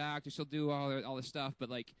contact and she'll do all this stuff, but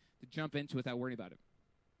like to jump into it without worrying about it.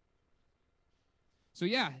 So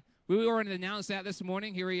yeah, we were going to announce that this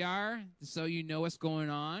morning. Here we are, so you know what's going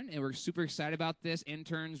on, and we're super excited about this.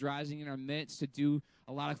 Interns rising in our midst to do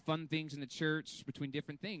a lot of fun things in the church between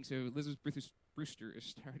different things. So Elizabeth Brewster is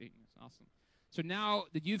starting. That's awesome. So now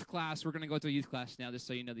the youth class, we're going to go to a youth class now, just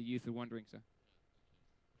so you know the youth are wondering. So.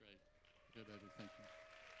 Great. Good, Eddie. Thank you.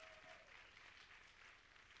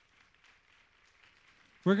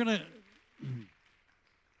 We're going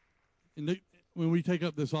to, when we take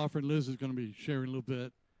up this offering, Liz is going to be sharing a little bit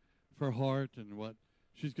of her heart and what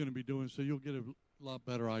she's going to be doing, so you'll get a lot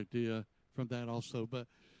better idea from that also. But,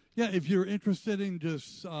 yeah, if you're interested in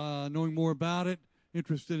just knowing more about it,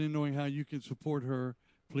 interested in knowing how you can support her,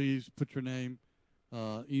 please put your name,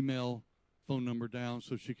 email, phone number down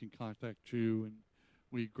so she can contact you. And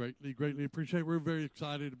we greatly appreciate it. We're very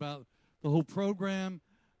excited about the whole program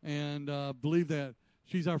and believe that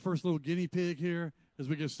she's our first little guinea pig here as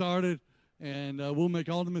we get started. And we'll make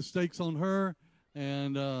all the mistakes on her,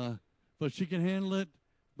 but she can handle it.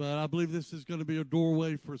 But I believe this is going to be a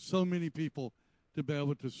doorway for so many people to be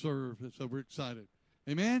able to serve. And so we're excited.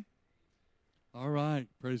 Amen? All right.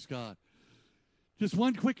 Praise God. Just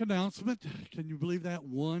one quick announcement. Can you believe that?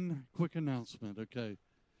 One quick announcement. Okay.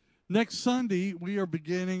 Next Sunday, we are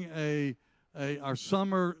beginning our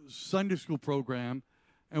summer Sunday school program,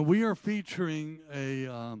 and we are featuring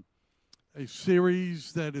a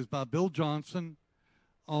series that is by Bill Johnson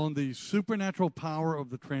on the supernatural power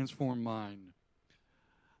of the transformed mind.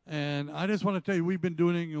 And I just want to tell you, we've been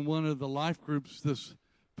doing it in one of the life groups this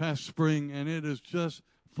past spring, and it is just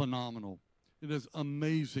phenomenal. It is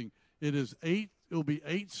amazing. It'll be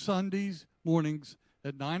 8 Sundays mornings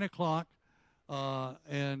at 9 o'clock,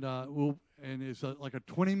 and it's like a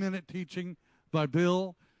 20-minute teaching by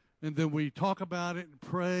Bill, and then we talk about it and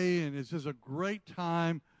pray, and it's just a great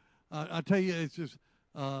time. I tell you, it's just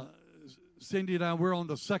Cindy and I, we're on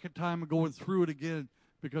the second time going through it again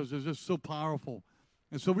because it's just so powerful.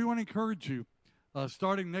 And so we want to encourage you,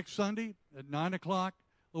 starting next Sunday at 9 o'clock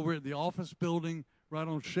over at the office building right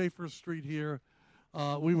on Schaefer Street here.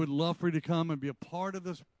 We would love for you to come and be a part of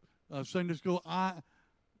this Sunday school.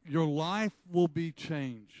 Your life will be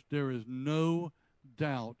changed. There is no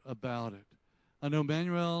doubt about it. I know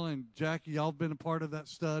Manuel and Jackie, y'all have been a part of that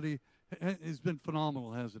study. It's been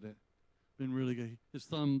phenomenal, hasn't it? Been really good. His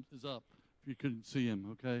thumb is up if you couldn't see him,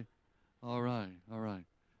 okay? All right.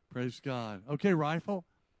 Praise God. Okay, Rifle.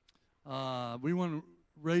 We want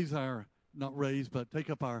to take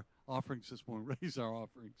up our offerings this morning. Raise our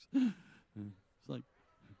offerings. It's like,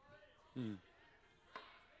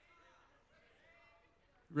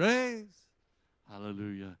 raise.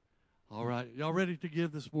 Hallelujah. All right. Y'all ready to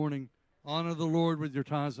give this morning? Honor the Lord with your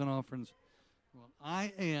tithes and offerings. Well,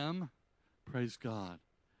 I am, praise God.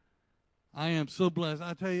 I am so blessed.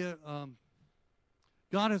 I tell you,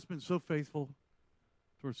 God has been so faithful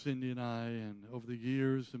towards Cindy and I, and over the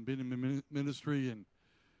years, and been in ministry,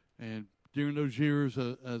 and during those years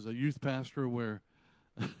as a youth pastor, where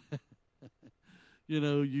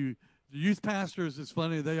the youth pastors, it's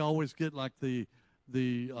funny, they always get like the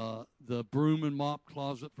broom and mop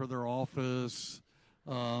closet for their office,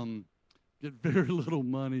 get very little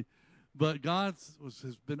money, but God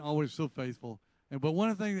has been always so faithful. But one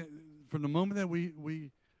of the things, from the moment that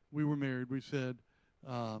we were married, we said,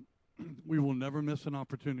 we will never miss an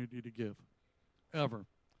opportunity to give, ever.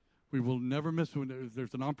 We will never miss when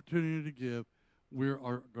there's an opportunity to give. We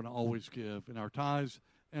are going to always give in our tithes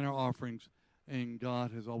and our offerings, and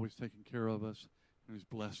God has always taken care of us and has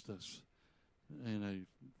blessed us in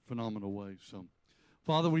a phenomenal way. So,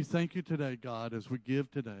 Father, we thank you today, God, as we give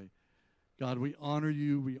today. God, we honor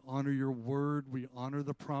you. We honor your word. We honor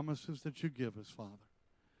the promises that you give us, Father.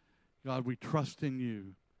 God, we trust in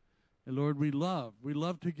you. And Lord, we love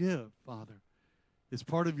to give, Father. It's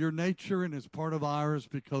part of your nature and it's part of ours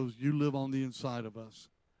because you live on the inside of us.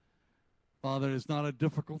 Father, it's not a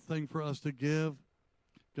difficult thing for us to give,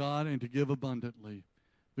 God, and to give abundantly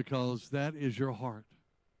because that is your heart.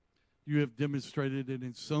 You have demonstrated it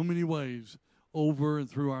in so many ways over and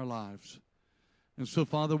through our lives. And so,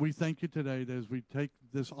 Father, we thank you today that as we take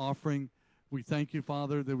this offering, we thank you,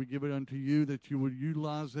 Father, that we give it unto you, that you would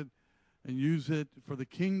utilize it and use it for the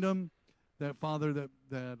kingdom, that, Father,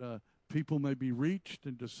 that people may be reached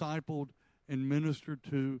and discipled and ministered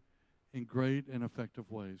to in great and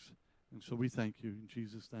effective ways. And so we thank you in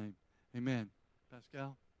Jesus' name. Amen.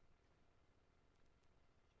 Pascal?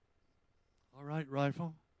 All right,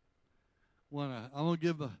 Rifle. I'm going to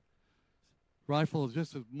give the Rifle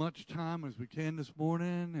just as much time as we can this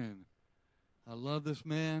morning, and I love this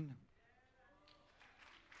man.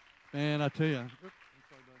 And I tell you,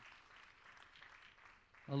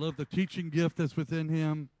 I love the teaching gift that's within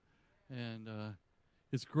him, and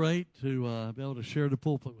it's great to be able to share the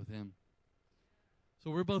pulpit with him.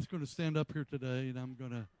 So we're both going to stand up here today, and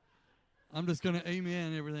I'm just going to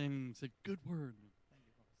amen everything and say, good word.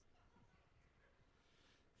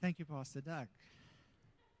 Thank you, Pastor Doug.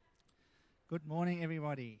 Good morning,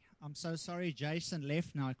 everybody. I'm so sorry Jason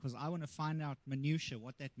left now because I want to find out minutiae,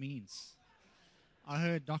 what that means. I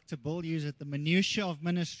heard Dr. Bull use it, the minutiae of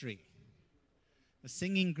ministry. The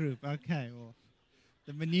singing group, okay, well,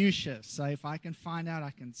 the minutiae. So if I can find out,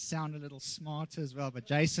 I can sound a little smarter as well. But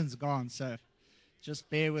Jason's gone, so just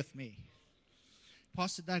bear with me.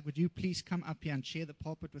 Pastor Doug, would you please come up here and share the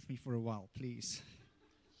pulpit with me for a while, please?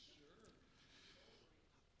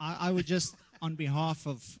 I would just, on behalf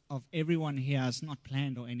of everyone here, it's not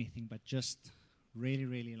planned or anything, but just really,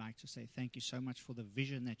 really like to say thank you so much for the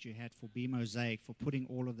vision that you had for Be Mosaic, for putting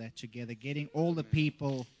all of that together, getting all the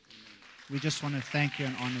people. We just want to thank you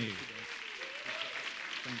and honor you.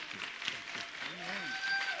 Thank you. Amen.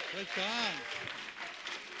 Praise God.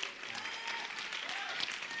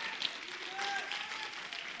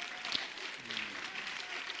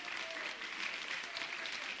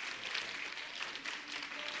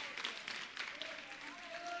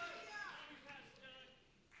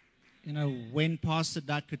 You know, when Pastor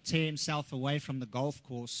Doug could tear himself away from the golf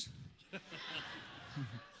course.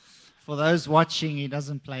 For those watching, he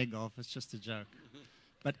doesn't play golf. It's just a joke.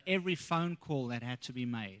 But every phone call that had to be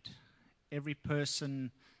made, every person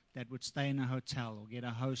that would stay in a hotel or get a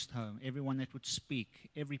host home, everyone that would speak,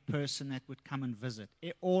 every person that would come and visit,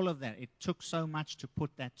 all of that, it took so much to put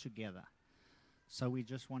that together. So we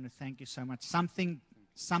just want to thank you so much.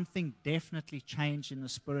 Something definitely changed in the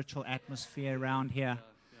spiritual atmosphere around here.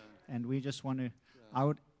 And we just want to,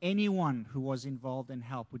 anyone who was involved in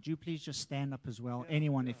help, would you please just stand up as well?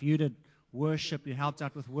 Anyone, if you did worship, you helped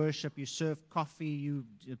out with worship, you served coffee, you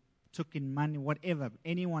took in money, whatever,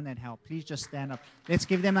 anyone that helped, please just stand up. Let's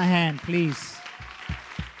give them a hand, please.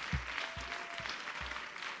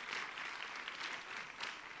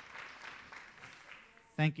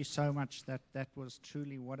 Thank you so much. That was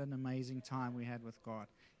truly what an amazing time we had with God.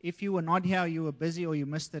 If you were not here, you were busy, or you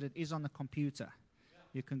missed it, it is on the computer.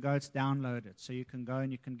 You can go, it's downloaded. So you can go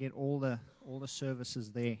and you can get all the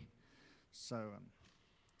services there. So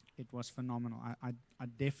it was phenomenal. I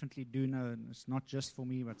definitely do know, and it's not just for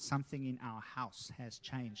me, but something in our house has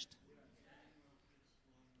changed.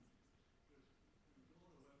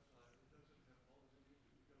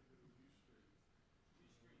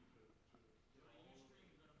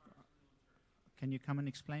 Can you come and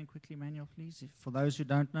explain quickly, Manuel, please? For those who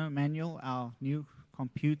don't know, Manuel, our new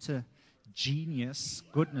computer genius,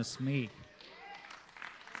 goodness me.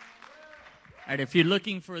 All right, if you're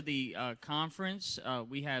looking for the conference,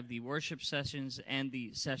 we have the worship sessions and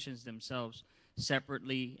the sessions themselves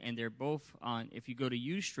separately, and they're both on. If you go to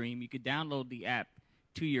Ustream, you could download the app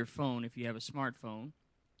to your phone if you have a smartphone.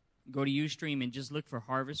 Go to Ustream and just look for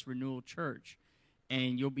Harvest Renewal Church,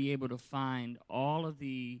 and you'll be able to find all of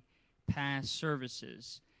the past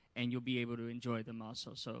services, and you'll be able to enjoy them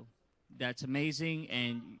also. So that's amazing,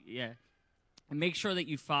 and yeah. And make sure that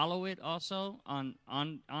you follow it also on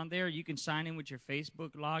there. You can sign in with your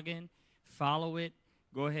Facebook login, follow it,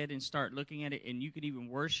 go ahead and start looking at it, and you can even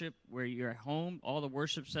worship where you're at home. All the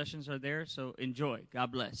worship sessions are there, so enjoy.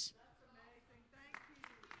 God bless.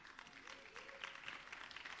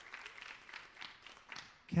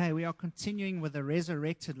 Okay, we are continuing with the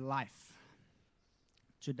resurrected life.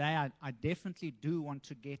 Today, I definitely do want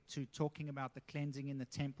to get to talking about the cleansing in the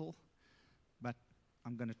temple, but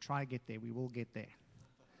I'm going to try to get there. We will get there.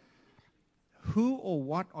 Who or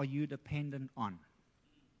what are you dependent on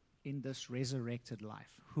in this resurrected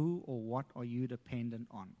life? Who or what are you dependent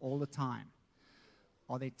on all the time?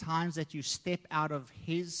 Are there times that you step out of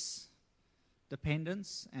His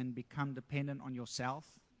dependence and become dependent on yourself?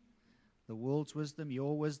 The world's wisdom,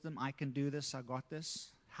 your wisdom, I can do this, I got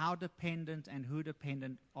this. How dependent and who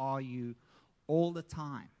dependent are you all the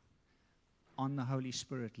time on the Holy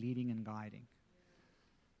Spirit leading and guiding?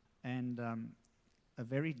 And a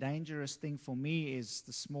very dangerous thing for me is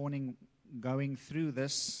this morning going through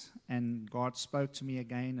this, and God spoke to me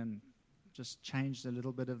again and just changed a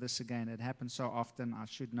little bit of this again. It happens so often, I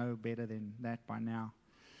should know better than that by now.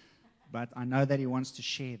 But I know that He wants to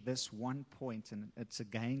share this one point, and it's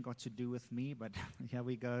again got to do with me, but here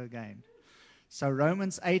we go again. So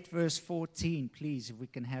Romans 8 verse 14, please, if we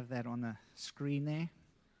can have that on the screen there.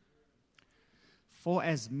 For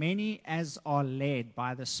as many as are led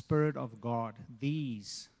by the Spirit of God,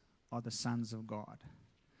 these are the sons of God.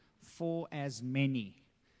 For as many.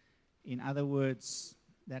 In other words,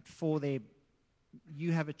 that for there,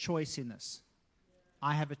 you have a choice in this.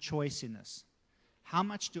 I have a choice in this. How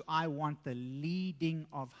much do I want the leading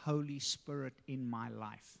of Holy Spirit in my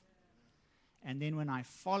life? And then when I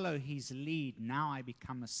follow His lead, now I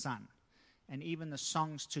become a son. And even the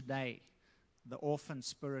songs today, the orphan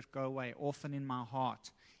spirit go away, orphan in my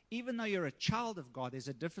heart. Even though you're a child of God, there's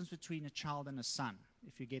a difference between a child and a son,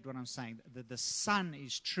 if you get what I'm saying. The son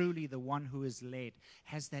is truly the one who is led,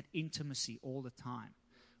 has that intimacy all the time.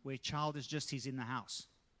 Where a child is just, he's in the house.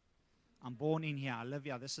 I'm born in here, I live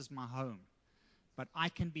here, this is my home. But I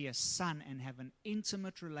can be a son and have an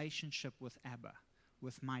intimate relationship with Abba,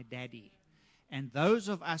 with my daddy. And those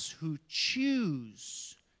of us who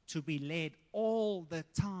choose to be led all the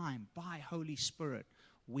time by Holy Spirit,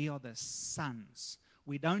 we are the sons.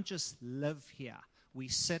 We don't just live here. We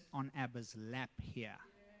sit on Abba's lap here.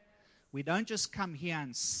 We don't just come here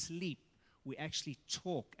and sleep. We actually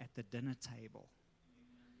talk at the dinner table.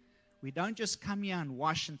 We don't just come here and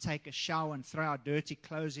wash and take a shower and throw our dirty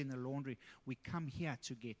clothes in the laundry. We come here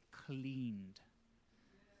to get cleaned.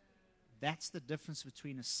 That's the difference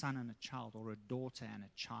between a son and a child, or a daughter and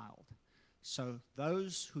a child. So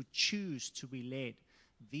those who choose to be led,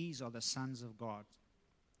 these are the sons of God.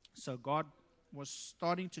 So God was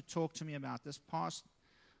starting to talk to me about this past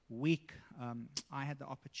week, I had the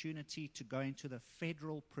opportunity to go into the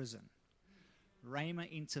federal prison.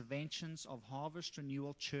 Rhema Interventions of Harvest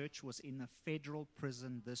Renewal Church was in the federal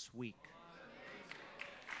prison this week.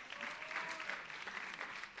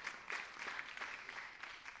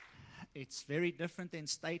 It's very different than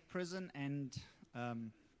state prison, and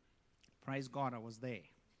praise God I was there.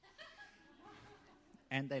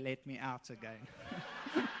 And they let me out again.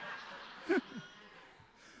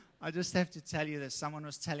 I just have to tell you this. Someone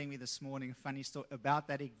was telling me this morning a funny story about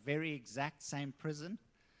that very exact same prison.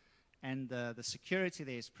 And the security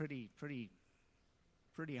there is pretty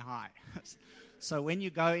high. So when you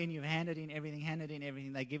go in, you've handed in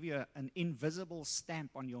everything. They give you an invisible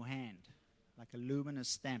stamp on your hand, like a luminous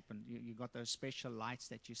stamp, and you got those special lights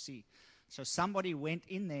that you see. So somebody went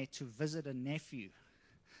in there to visit a nephew.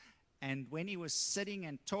 And when he was sitting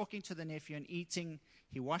and talking to the nephew and eating,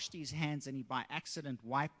 he washed his hands and he by accident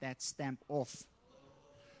wiped that stamp off.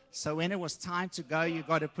 So when it was time to go, you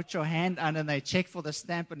got to put your hand under and they checked for the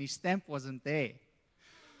stamp and his stamp wasn't there.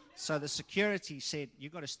 So the security said, you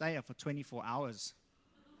got to stay here for 24 hours.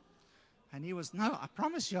 And he was, no, I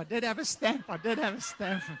promise you, I did have a stamp.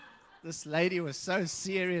 This lady was so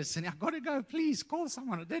serious. And I got to go, please call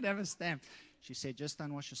someone. I did have a stamp. She said, just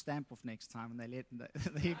don't wash your stamp off next time. And they let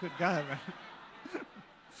him, he could go.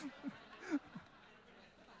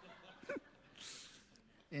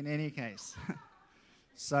 In any case.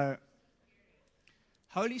 So,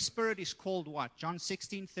 Holy Spirit is called what? John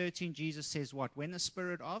 16:13, Jesus says what? When the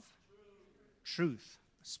Spirit of truth,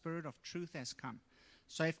 the Spirit of truth has come.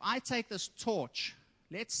 So if I take this torch,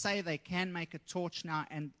 let's say they can make a torch now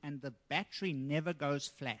and the battery never goes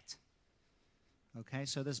flat. Okay,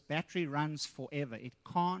 so this battery runs forever. It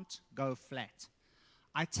can't go flat.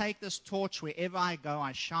 I take this torch wherever I go,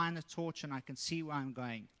 I shine the torch and I can see where I'm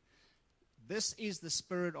going. This is the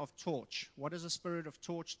spirit of torch. What does the spirit of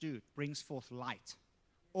torch do? It brings forth light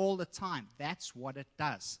all the time. That's what it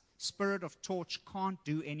does. Spirit of torch can't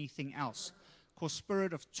do anything else, because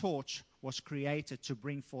spirit of torch was created to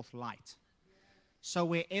bring forth light. So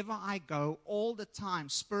wherever I go, all the time,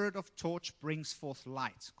 spirit of torch brings forth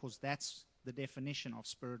light, because that's the definition of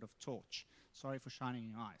spirit of torch. Sorry for shining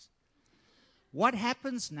your eyes. What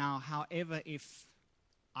happens now, however, if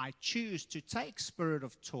I choose to take spirit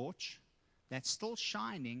of torch that's still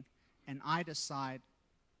shining, and I decide,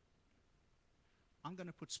 I'm going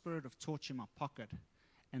to put spirit of torch in my pocket,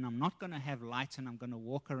 and I'm not going to have light, and I'm going to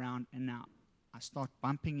walk around, and now I start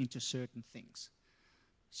bumping into certain things.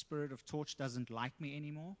 Spirit of torch doesn't like me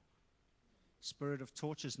anymore. Spirit of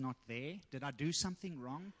torch is not there. Did I do something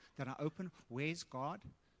wrong? Did I open? Where's God?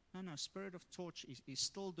 No, spirit of torch is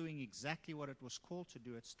still doing exactly what it was called to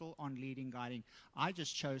do. It's still on leading, guiding. I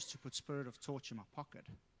just chose to put spirit of torch in my pocket.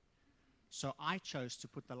 So I chose to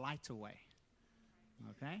put the light away.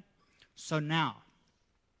 Okay? So now,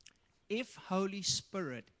 if Holy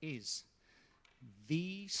Spirit is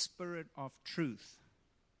the Spirit of truth,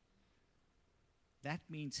 that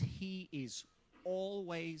means He is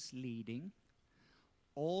always leading,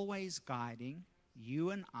 always guiding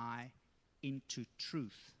you and I into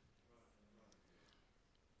truth.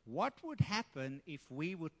 What would happen if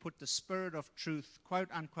we would put the Spirit of truth, quote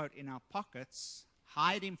unquote, in our pockets,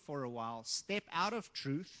 hide Him for a while, step out of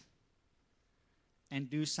truth, and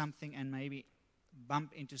do something and maybe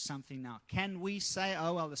bump into something now? Can we say,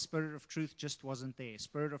 oh, well, the Spirit of truth just wasn't there.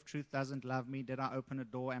 Spirit of truth doesn't love me. Did I open a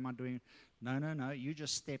door? Am I doing? No. You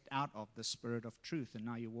just stepped out of the Spirit of truth, and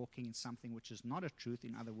now you're walking in something which is not a truth.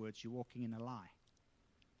 In other words, you're walking in a lie.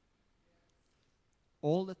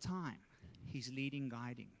 All the time, He's leading,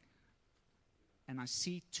 guiding. And I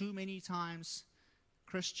see too many times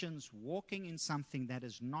Christians walking in something that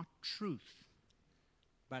is not truth,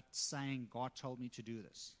 but saying, God told me to do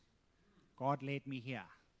this. God led me here.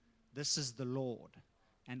 This is the Lord.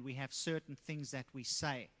 And we have certain things that we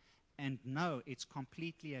say. And no, it's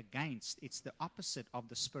completely against. It's the opposite of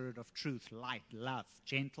the Spirit of truth. Light, love,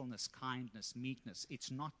 gentleness, kindness, meekness.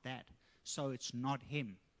 It's not that. So it's not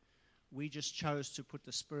Him. We just chose to put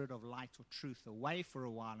the Spirit of light or truth away for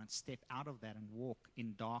a while and step out of that and walk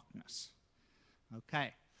in darkness.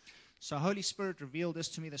 Okay. So Holy Spirit revealed this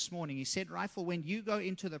to me this morning. He said, Rifle, when you go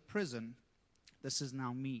into the prison, this is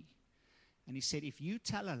now me. And he said, if you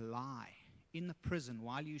tell a lie in the prison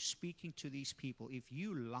while you're speaking to these people, if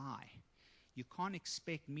you lie, you can't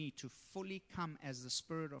expect me to fully come as the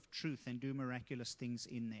Spirit of truth and do miraculous things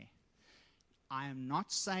in there. I am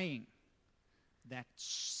not saying that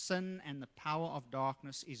sin and the power of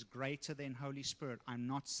darkness is greater than Holy Spirit. I'm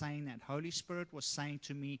not saying that. Holy Spirit was saying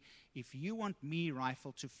to me, if you want me,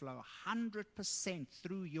 Rifle, to flow 100%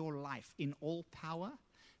 through your life in all power,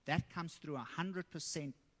 that comes through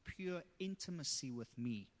 100% pure intimacy with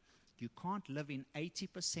me. You can't live in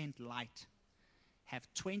 80% light, have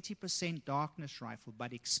 20% darkness rifle,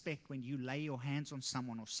 but expect when you lay your hands on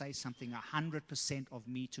someone or say something, 100% of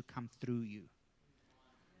me to come through you.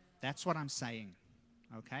 That's what I'm saying.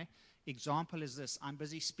 Okay? Example is this. I'm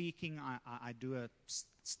busy speaking. I do a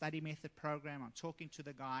study method program. I'm talking to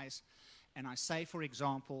the guys. And I say, for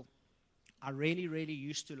example, I really, really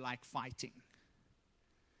used to like fighting.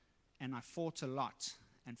 And I fought a lot.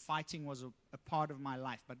 And fighting was a part of my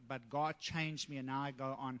life. But God changed me, and now I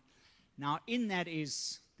go on. Now, in that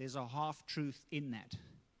there's a half-truth in that.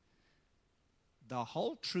 The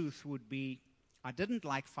whole truth would be, I didn't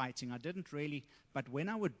like fighting. I didn't really. But when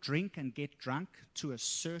I would drink and get drunk to a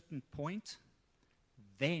certain point,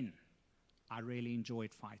 then I really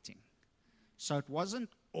enjoyed fighting. So it wasn't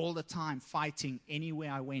all the time fighting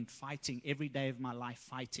anywhere I went, fighting every day of my life,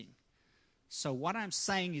 fighting. So what I'm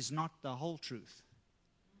saying is not the whole truth.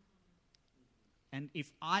 And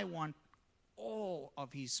if I want all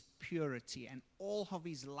of his purity and all of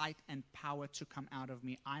his light and power to come out of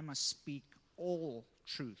me, I must speak all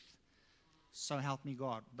truth. So help me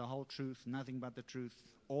God, the whole truth, nothing but the truth,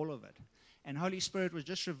 all of it. And Holy Spirit was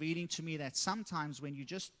just revealing to me that sometimes when you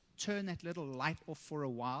just turn that little light off for a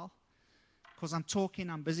while, because I'm talking,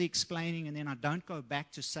 I'm busy explaining, and then I don't go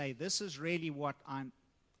back to say, this is really what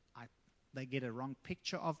they get a wrong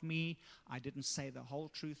picture of me. I didn't say the whole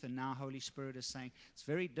truth, and now Holy Spirit is saying, it's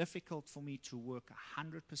very difficult for me to work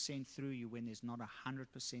 100% through you when there's not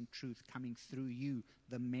 100% truth coming through you,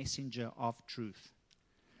 the messenger of truth.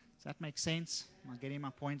 Does that make sense? Am I getting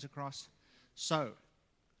my point across? So,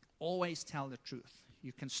 always tell the truth.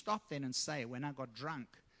 You can stop then and say, when I got drunk,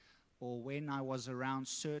 or when I was around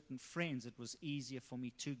certain friends, it was easier for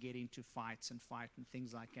me to get into fights and fight and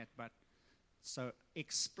things like that. But so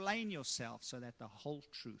explain yourself so that the whole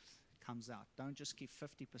truth comes out. Don't just give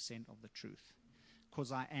 50% of the truth,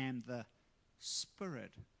 because I am the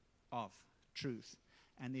Spirit of truth,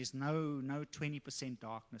 and there's no 20%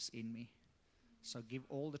 darkness in me. So give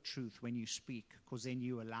all the truth when you speak, because then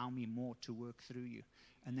you allow me more to work through you.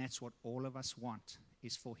 And that's what all of us want,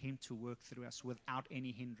 is for him to work through us without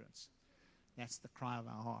any hindrance. That's the cry of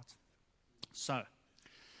our heart. So,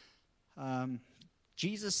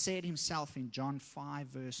 Jesus said himself in John 5,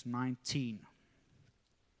 verse 19.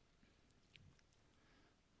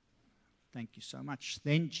 Thank you so much.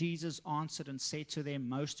 Then Jesus answered and said to them,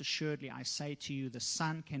 most assuredly I say to you, the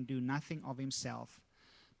Son can do nothing of himself,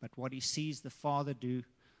 but what he sees the Father do,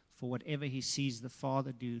 for whatever he sees the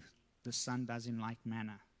Father do, the Son does in like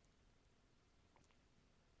manner.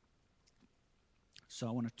 So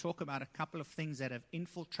I want to talk about a couple of things that have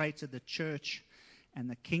infiltrated the church and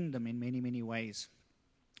the kingdom in many, many ways.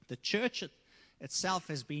 The church itself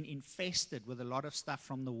has been infested with a lot of stuff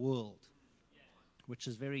from the world, which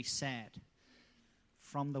is very sad.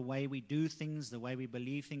 From the way we do things, the way we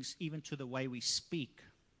believe things, even to the way we speak.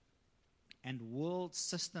 And world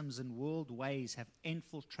systems and world ways have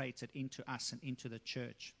infiltrated into us and into the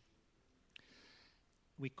church.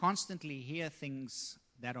 We constantly hear things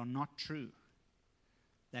that are not true,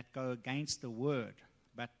 that go against the word,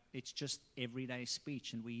 but it's just everyday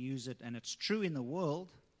speech, and we use it, and it's true in the world,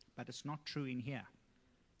 but it's not true in here.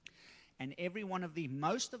 And every one of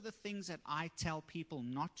most of the things that I tell people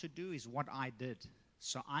not to do is what I did.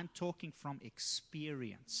 So I'm talking from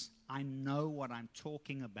experience. I know what I'm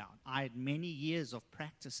talking about. I had many years of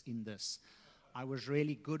practice in this. I was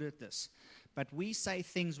really good at this. But we say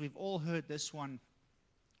things, we've all heard this one,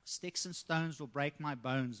 sticks and stones will break my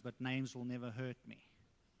bones, but names will never hurt me.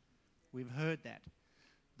 We've heard that.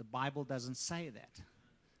 The Bible doesn't say that.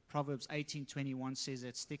 Proverbs 18:21 says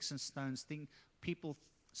that sticks and stones, people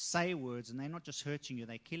say words, and they're not just hurting you,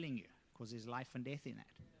 they're killing you, because there's life and death in that.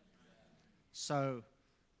 So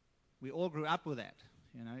we all grew up with that.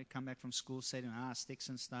 You know, you come back from school saying, sticks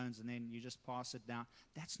and stones, and then you just pass it down.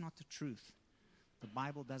 That's not the truth. The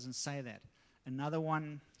Bible doesn't say that. Another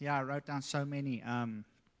one, I wrote down so many.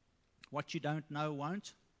 What you don't know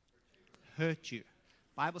won't hurt you.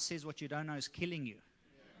 Bible says what you don't know is killing you.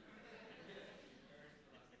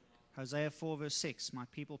 Hosea 4 verse 6, my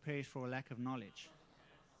people perish for a lack of knowledge.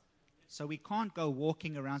 So we can't go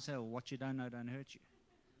walking around and say, what you don't know don't hurt you.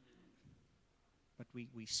 But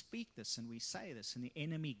we speak this and we say this, and the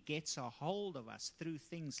enemy gets a hold of us through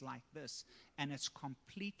things like this, and it's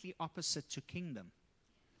completely opposite to kingdom.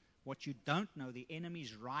 What you don't know, the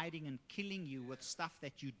enemy's riding and killing you with stuff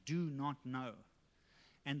that you do not know.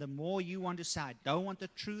 And the more you want to say, I don't want the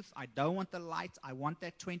truth, I don't want the light, I want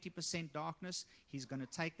that 20% darkness, he's going to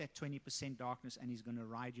take that 20% darkness and he's going to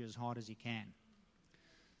ride you as hard as he can.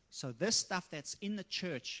 So this stuff that's in the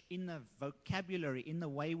church, in the vocabulary, in the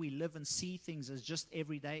way we live and see things as just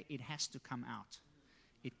every day, it has to come out.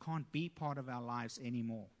 It can't be part of our lives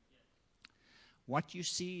anymore. What you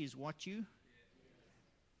see is what you...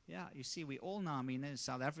 Yeah, you see, we all know. I mean, in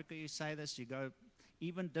South Africa, you say this. You go,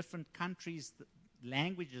 even different countries,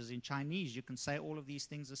 languages in Chinese, you can say all of these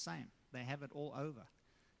things the same. They have it all over.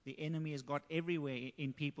 The enemy has got everywhere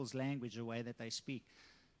in people's language, the way that they speak.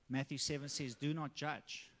 Matthew 7 says, do not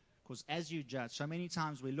judge. Because as you judge, so many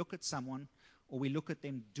times we look at someone or we look at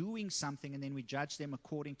them doing something and then we judge them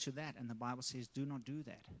according to that. And the Bible says, do not do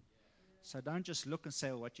that. So don't just look and say,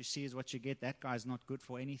 well, what you see is what you get. That guy's not good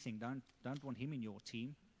for anything. Don't want him in your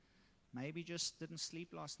team. Maybe just didn't sleep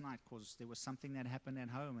last night because there was something that happened at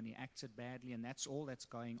home and he acted badly, and that's all that's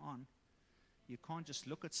going on. You can't just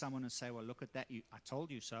look at someone and say, well, look at that. I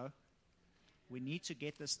told you so. We need to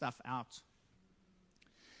get this stuff out.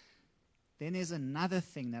 Then there's another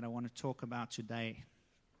thing that I want to talk about today.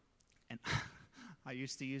 And I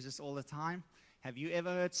used to use this all the time. Have you ever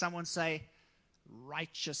heard someone say,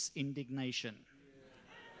 righteous indignation?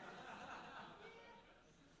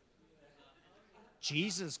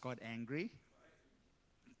 Jesus got angry.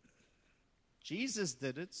 Jesus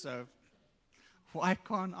did it, so why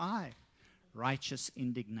can't I? Righteous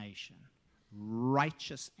indignation,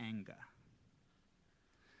 righteous anger.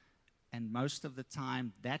 And most of the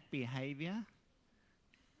time, that behavior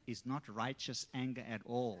is not righteous anger at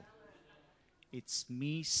all. It's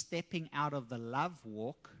me stepping out of the love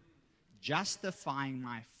walk, justifying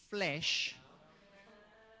my flesh.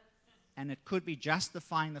 And it could be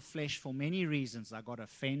justifying the flesh for many reasons. I got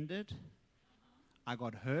offended. I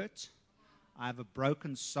got hurt. I have a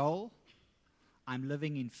broken soul. I'm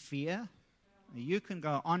living in fear. You can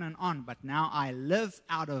go on and on, but now I live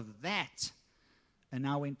out of that. And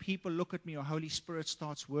now when people look at me or Holy Spirit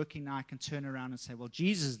starts working, now I can turn around and say, well,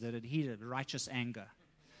 Jesus did it. He did righteous anger.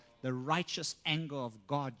 The righteous anger of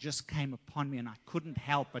God just came upon me, and I couldn't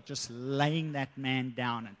help but just laying that man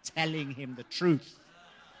down and telling him the truth.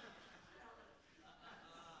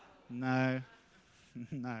 No,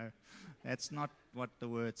 that's not what the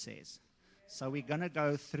word says. So we're going to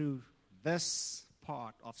go through this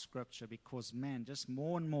part of Scripture because, man, just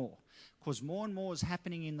more and more. Because more and more is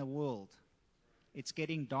happening in the world. It's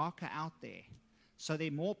getting darker out there. So there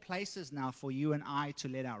are more places now for you and I to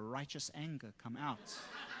let our righteous anger come out.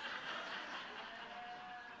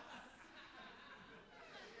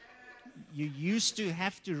 You used to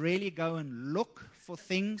have to really go and look for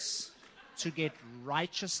things to get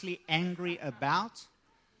righteously angry about.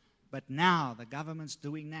 But now the government's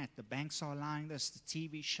doing that. The banks are allowing this. The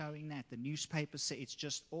TV's showing that. The newspapers say it's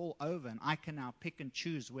just all over. And I can now pick and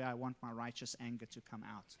choose where I want my righteous anger to come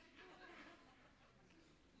out.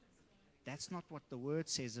 That's not what the word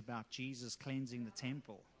says about Jesus cleansing the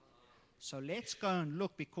temple. So let's go and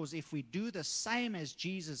look, because if we do the same as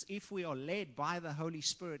Jesus, if we are led by the Holy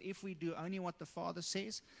Spirit, if we do only what the Father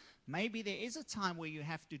says, maybe there is a time where you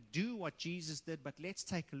have to do what Jesus did, but let's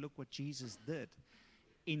take a look what Jesus did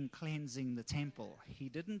in cleansing the temple. He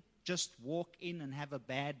didn't just walk in and have a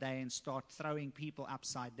bad day and start throwing people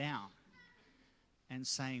upside down and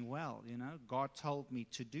saying, well, God told me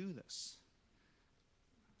to do this.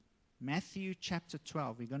 Matthew chapter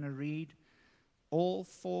 12, we're going to read all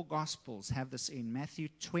four Gospels have this in. Matthew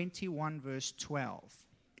 21 verse 12.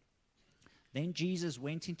 Then Jesus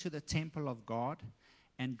went into the temple of God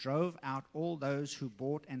and drove out all those who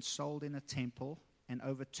bought and sold in the temple, and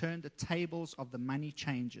overturned the tables of the money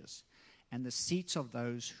changers and the seats of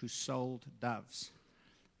those who sold doves.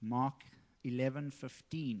 Mark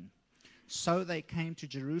 11:15. So they came to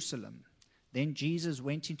Jerusalem. Then Jesus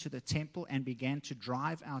went into the temple and began to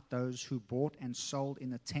drive out those who bought and sold in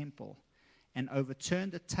the temple, and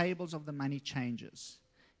overturned the tables of the money changers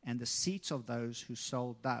and the seats of those who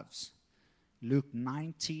sold doves. Luke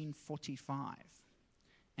 19:45.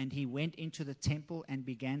 And he went into the temple and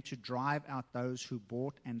began to drive out those who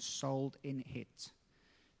bought and sold in it.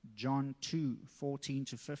 John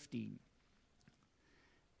 2:14-15.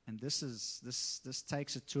 And this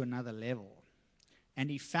takes it to another level. And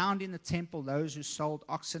he found in the temple those who sold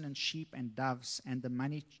oxen and sheep and doves, and the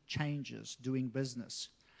money changers doing business.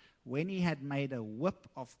 When he had made a whip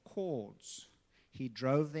of cords, he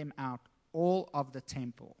drove them out all of the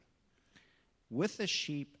temple. With the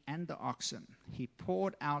sheep and the oxen, he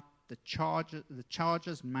poured out the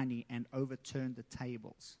chargers' money and overturned the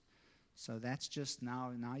tables. So that's just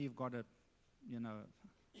now you've got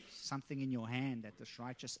something in your hand that this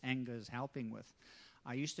righteous anger is helping with.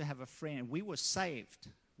 I used to have a friend. We were saved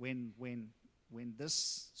when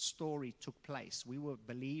this story took place. We were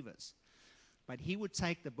believers. But he would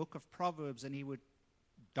take the book of Proverbs and he would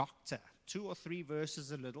doctor 2 or 3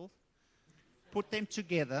 verses a little, put them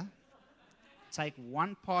together, take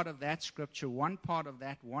one part of that scripture, one part of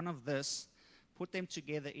that, one of this, put them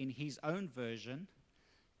together in his own version.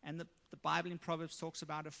 And the Bible in Proverbs talks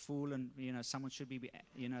about a fool, and someone should be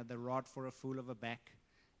the rod for a fool of a back.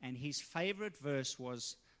 And his favorite verse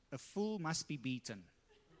was, "A fool must be beaten."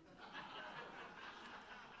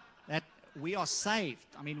 That we are saved.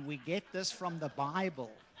 I mean, we get this from the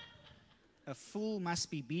Bible. A fool must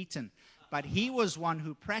be beaten. But he was one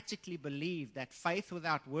who practically believed that faith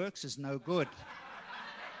without works is no good.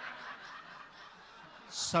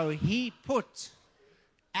 So he put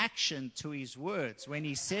action to his words. When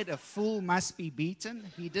he said a fool must be beaten,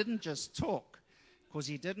 he didn't just talk, because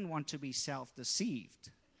he didn't want to be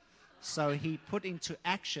self-deceived. So he put into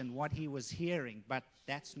action what he was hearing, but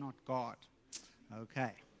that's not God.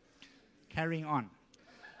 Okay, carrying on.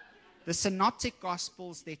 The Synoptic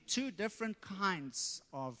Gospels, there are 2 different kinds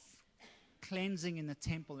of cleansing in the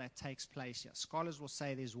temple that takes place here. Scholars will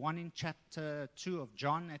say there's one in chapter 2 of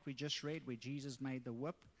John that we just read, where Jesus made the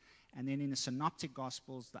whip. And then in the Synoptic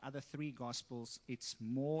Gospels, the other 3 Gospels, it's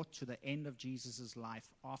more to the end of Jesus' life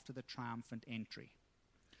after the triumphant entry.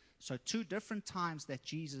 So 2 different times that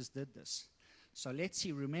Jesus did this. So let's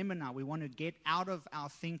see, remember now, we want to get out of our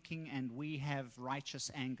thinking and we have righteous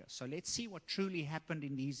anger. So let's see what truly happened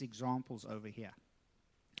in these examples over here.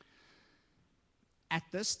 At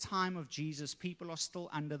this time of Jesus, people are still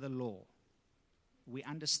under the law. We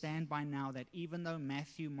understand by now that even though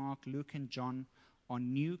Matthew, Mark, Luke, and John are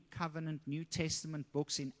New Covenant, New Testament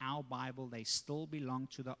books in our Bible, they still belong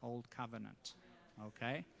to the Old Covenant.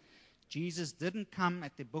 Okay? Jesus didn't come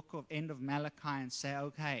at the book of end of Malachi and say,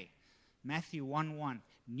 okay, Matthew 1:1,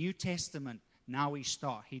 New Testament, now we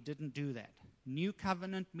start. He didn't do that. New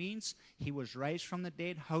Covenant means he was raised from the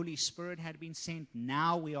dead, Holy Spirit had been sent.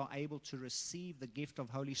 Now we are able to receive the gift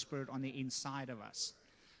of Holy Spirit on the inside of us.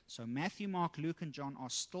 So Matthew, Mark, Luke, and John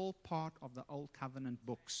are still part of the Old Covenant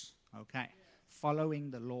books, okay,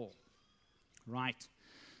 following the law. Right.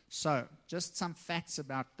 So just some facts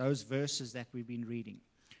about those verses that we've been reading.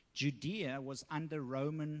 Judea was under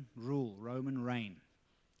Roman rule, Roman reign.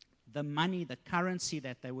 The money, the currency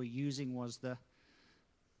that they were using was the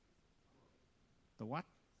what?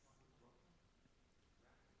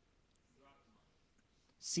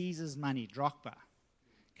 Caesar's money, drachma.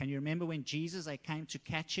 Can you remember when they came to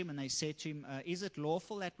catch him and they said to him, is it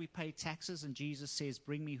lawful that we pay taxes? And Jesus says,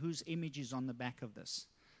 bring me whose image is on the back of this.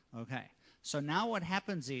 Okay. So now what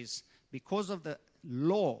happens is, because of the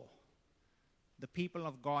law, the people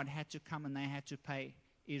of God had to come and they had to pay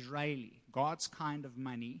Israeli, God's kind of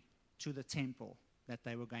money, to the temple that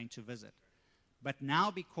they were going to visit. But now,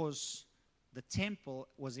 because the temple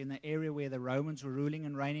was in the area where the Romans were ruling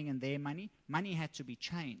and reigning, and their money had to be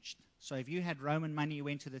changed. So if you had Roman money, you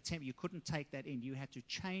went to the temple, you couldn't take that in. You had to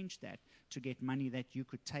change that to get money that you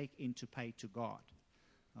could take in to pay to God.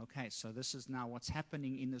 Okay, so this is now what's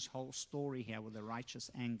happening in this whole story here with the righteous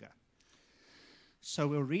anger. So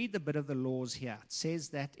we'll read a bit of the laws here. It says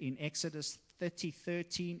that in Exodus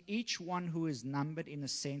 30:13, each one who is numbered in the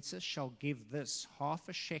census shall give this, half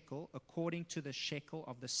a shekel according to the shekel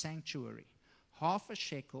of the sanctuary, half a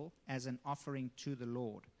shekel as an offering to the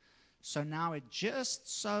Lord. So now it just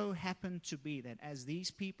so happened to be that as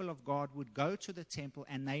these people of God would go to the temple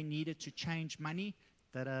and they needed to change money,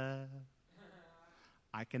 ta-da,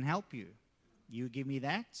 I can help you. You give me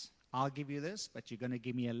that, I'll give you this, but you're going to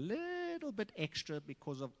give me a little bit extra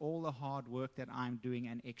because of all the hard work that I'm doing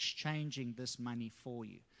and exchanging this money for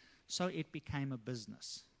you. So it became a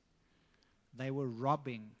business. They were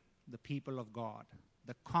robbing the people of God,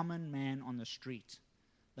 the common man on the street.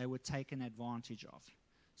 They were taken advantage of.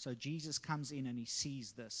 So Jesus comes in and he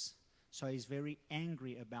sees this. So he's very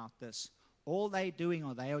angry about this. All they're doing,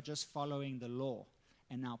 or they are just following the law.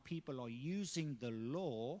 And now people are using the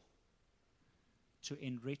law to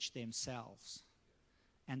enrich themselves.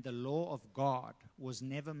 And the law of God was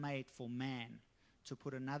never made for man to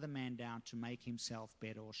put another man down to make himself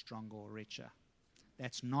better or stronger or richer.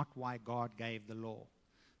 That's not why God gave the law.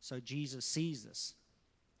 So Jesus sees this.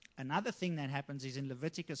 Another thing that happens is in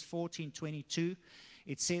Leviticus 14:22,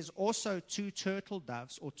 it says, also 2 turtle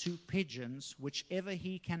doves or 2 pigeons, whichever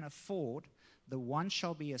he can afford, the one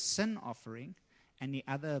shall be a sin offering and the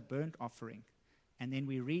other a burnt offering. And then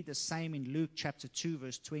we read the same in Luke chapter 2,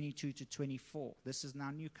 verse 22 to 24. This is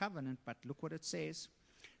now New Covenant, but look what it says.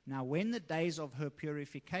 Now when the days of her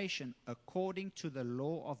purification, according to the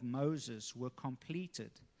law of Moses, were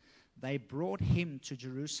completed, they brought him to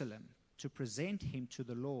Jerusalem to present him to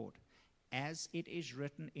the Lord, as it is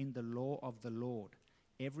written in the law of the Lord.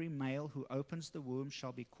 Every male who opens the womb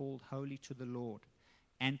shall be called holy to the Lord,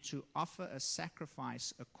 and to offer a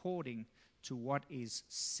sacrifice according to what is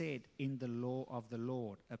said in the law of the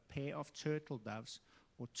Lord, a pair of turtle doves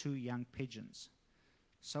or 2 young pigeons.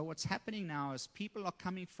 So what's happening now is people are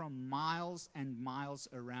coming from miles and miles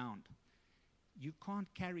around. You can't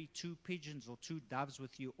carry 2 pigeons or 2 doves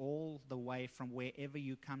with you all the way from wherever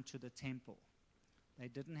you come to the temple. They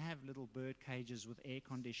didn't have little bird cages with air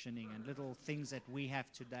conditioning and little things that we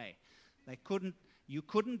have today. You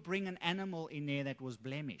couldn't bring an animal in there that was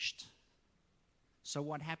blemished. So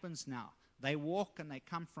what happens now? They walk and they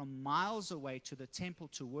come from miles away to the temple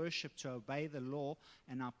to worship, to obey the law,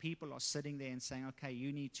 and our people are sitting there and saying, okay,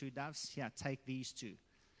 you need 2 doves? Here, take these 2.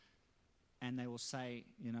 And they will say,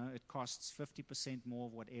 it costs 50% more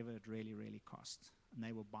of whatever it really, really costs. And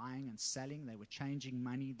they were buying and selling. They were changing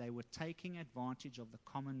money. They were taking advantage of the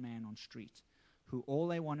common man on street, who all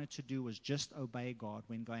they wanted to do was just obey God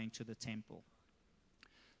when going to the temple.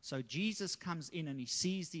 So Jesus comes in and he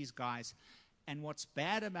sees these guys. And what's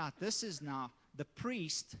bad about this is now the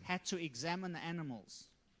priest had to examine the animals.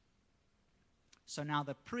 So now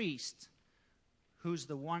the priest, who's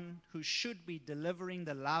the one who should be delivering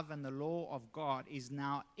the love and the law of God, is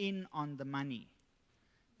now in on the money.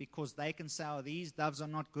 Because they can say, oh, these doves are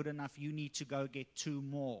not good enough, you need to go get 2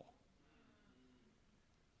 more.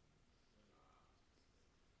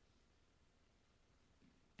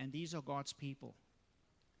 And these are God's people.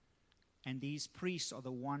 And these priests are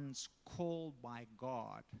the ones called by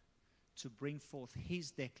God to bring forth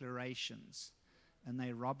his declarations. And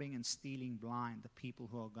they're robbing and stealing blind the people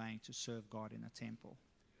who are going to serve God in a temple.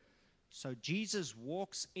 So Jesus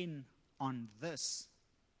walks in on this.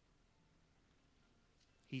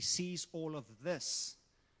 He sees all of this.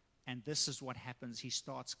 And this is what happens. He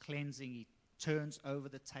starts cleansing. He turns over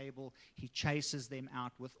the table. He chases them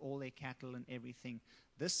out with all their cattle and everything.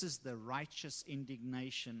 This is the righteous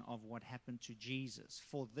indignation of what happened to Jesus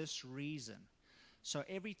for this reason. So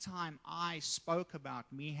every time I spoke about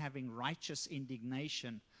me having righteous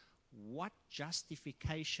indignation, what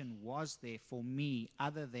justification was there for me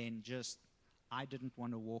other than just I didn't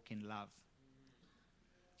want to walk in love?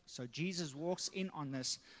 So Jesus walks in on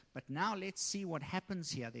this. But now let's see what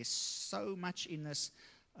happens here. There's so much in this,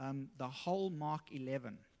 the whole Mark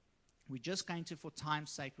 11. We're just going to, for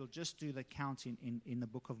time's sake, we'll just do the count in the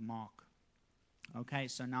book of Mark. Okay,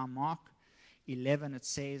 so now Mark 11, it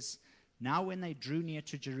says, now when they drew near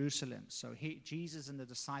to Jerusalem, so Jesus and the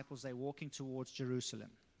disciples, they're walking towards Jerusalem.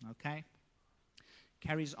 Okay,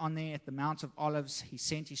 carries on there at the Mount of Olives. He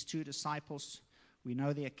sent his 2 disciples. We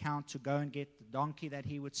know the account, to go and get the donkey that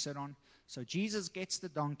he would sit on. So Jesus gets the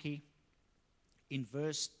donkey. In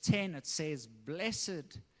verse 10, it says,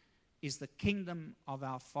 blessed is the kingdom of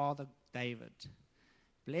our father David.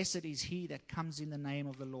 Blessed is he that comes in the name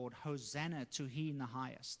of the Lord. Hosanna to he in the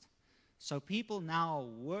highest. So people now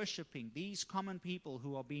worshiping, these common people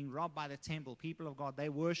who are being robbed by the temple, people of God,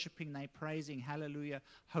 they're worshiping, they're praising, hallelujah,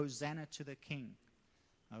 Hosanna to the King.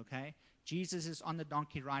 Okay? Jesus is on the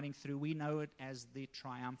donkey riding through. We know it as the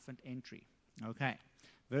triumphant entry. Okay.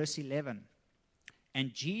 Verse 11.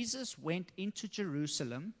 And Jesus went into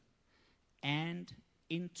Jerusalem and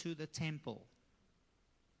into the temple.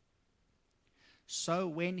 So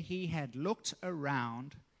when he had looked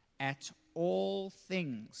around at all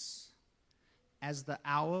things, as the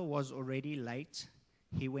hour was already late,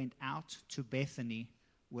 he went out to Bethany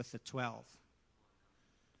with the 12.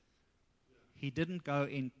 He didn't go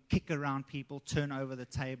in, kick around people, turn over the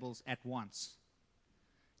tables at once.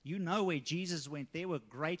 You know where Jesus went, there were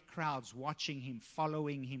great crowds watching him,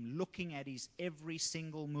 following him, looking at his every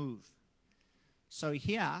single move. So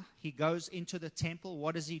here, he goes into the temple.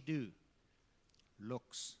 What does he do?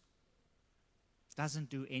 Looks. Doesn't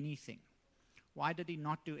do anything. Why did he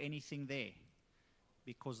not do anything there?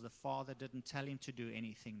 Because the Father didn't tell him to do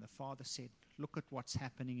anything. The Father said, look at what's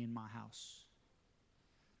happening in my house.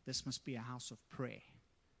 This must be a house of prayer.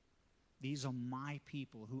 These are my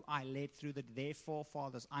people who I led through their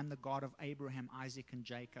forefathers. I'm the God of Abraham, Isaac, and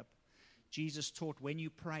Jacob. Jesus taught, when you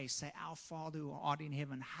pray, say, our Father who art in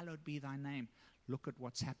heaven, hallowed be thy name. Look at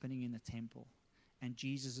what's happening in the temple. And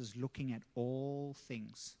Jesus is looking at all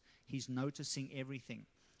things. He's noticing everything.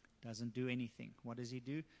 Doesn't do anything. What does he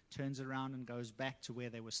do? Turns around and goes back to where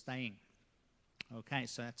they were staying. Okay,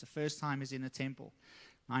 so that's the first time he's in the temple.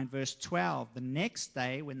 Now in verse 12, the next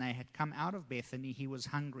day when they had come out of Bethany, he was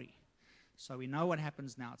hungry. So we know what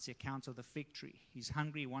happens now. It's the account of the fig tree. He's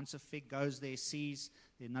hungry, wants a fig, goes there, sees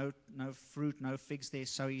there's no fruit, no figs there.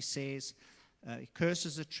 So he says, he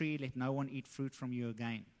curses the tree, let no one eat fruit from you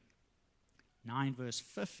again. Now in verse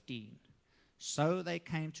 15, so they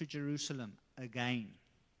came to Jerusalem again.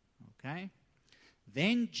 Okay?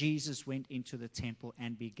 Then Jesus went into the temple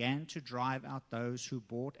and began to drive out those who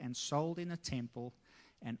bought and sold in the temple,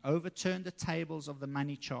 and overturned the tables of the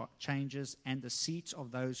money changers and the seats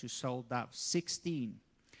of those who sold doves. 16.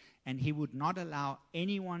 And he would not allow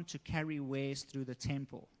anyone to carry wares through the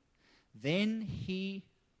temple. Then he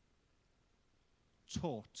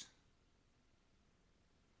taught.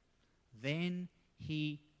 Then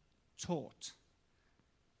he taught.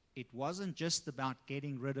 It wasn't just about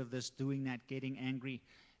getting rid of this, doing that, getting angry.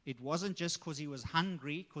 It wasn't just because he was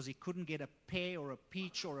hungry, because he couldn't get a pear or a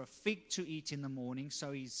peach or a fig to eat in the morning,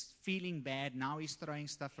 so he's feeling bad. Now he's throwing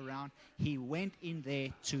stuff around. He went in there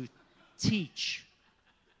to teach.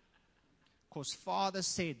 Because Father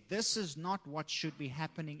said, this is not what should be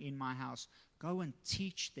happening in my house. Go and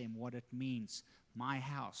teach them what it means. My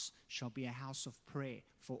house shall be a house of prayer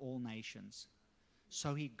for all nations.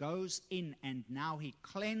 So he goes in, and now he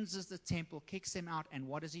cleanses the temple, kicks them out, and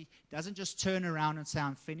what does he? Doesn't just turn around and say,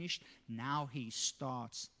 I'm finished. Now he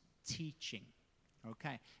starts teaching.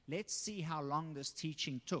 Okay, let's see how long this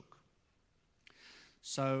teaching took.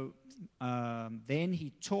 So then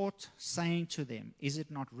he taught, saying to them, is it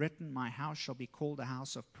not written, my house shall be called a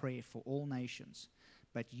house of prayer for all nations,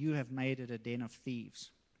 but you have made it a den of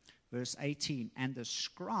thieves. Verse 18, and the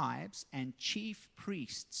scribes and chief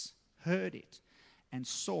priests heard it, and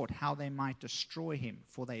sought how they might destroy him,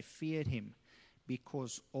 for they feared him,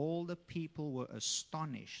 because all the people were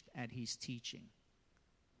astonished at his teaching.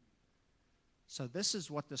 So this is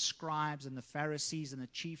what the scribes and the Pharisees and the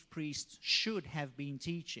chief priests should have been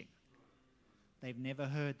teaching. They've never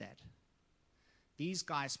heard that. These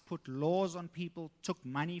guys put laws on people, took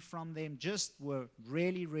money from them, just were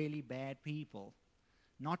really, really bad people.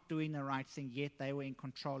 Not doing the right thing, yet they were in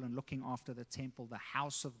control and looking after the temple, the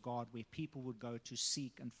house of God, where people would go to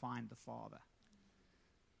seek and find the Father.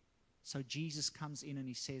 So Jesus comes in and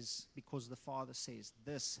he says, because the Father says,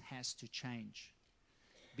 this has to change.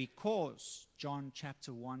 Because John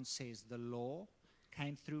chapter 1 says, the law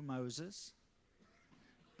came through Moses,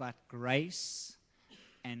 but grace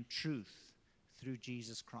and truth through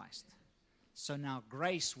Jesus Christ. So now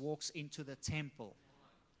grace walks into the temple.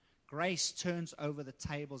 Grace turns over the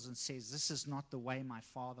tables and says, this is not the way my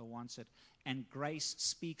Father wants it. And grace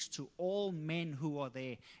speaks to all men who are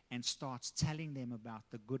there and starts telling them about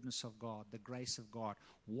the goodness of God, the grace of God,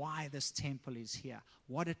 why this temple is here,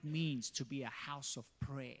 what it means to be a house of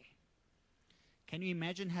prayer. Can you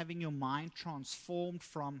imagine having your mind transformed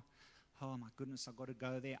from, oh my goodness, I've got to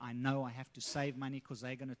go there. I know I have to save money because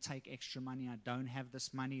they're going to take extra money. I don't have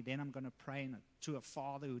this money. Then I'm going to pray to a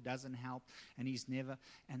father who doesn't help, and he's never,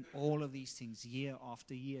 and all of these things, year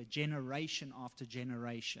after year, generation after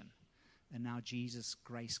generation. And now Jesus'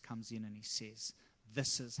 grace comes in and he says,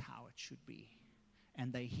 this is how it should be.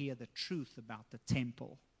 And they hear the truth about the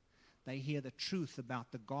temple. They hear the truth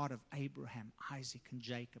about the God of Abraham, Isaac, and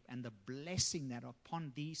Jacob, and the blessing that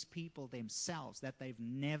upon these people themselves that they've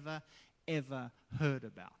never ever heard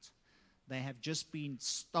about. They have just been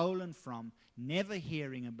stolen from, never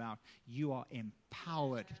hearing about. You are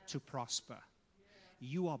empowered to prosper.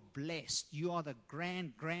 You are blessed. You are the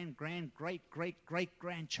great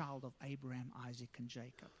grandchild of Abraham, Isaac, and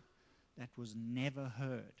Jacob. That was never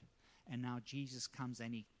heard. And now Jesus comes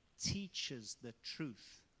and he teaches the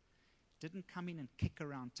truth. Didn't come in and kick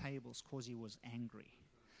around tables because he was angry.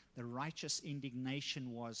 The righteous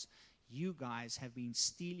indignation was, you guys have been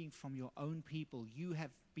stealing from your own people. You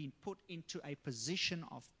have been put into a position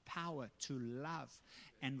of power to love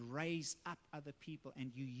and raise up other people,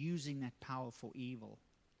 and you using that power for evil.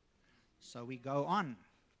 So we go on.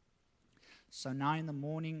 So now in the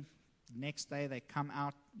morning, next day they come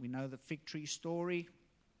out. We know the fig tree story.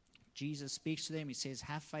 Jesus speaks to them. He says,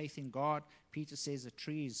 have faith in God. Peter says the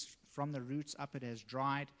tree is from the roots up, it has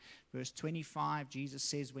dried. Verse 25, Jesus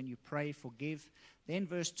says, when you pray, forgive. Then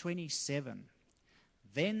verse 27,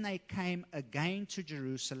 then they came again to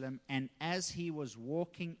Jerusalem, and as he was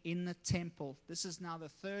walking in the temple, this is now the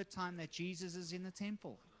third time that Jesus is in the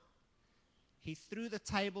temple. He threw the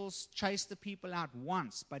tables, chased the people out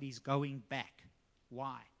once, but he's going back.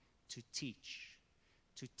 Why? To teach.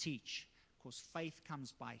 To teach. Because faith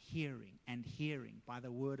comes by hearing, and hearing by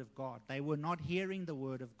the word of God. They were not hearing the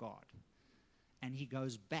word of God. And he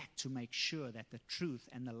goes back to make sure that the truth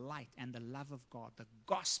and the light and the love of God, the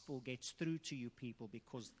gospel gets through to you people,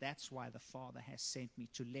 because that's why the Father has sent me,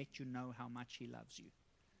 to let you know how much he loves you.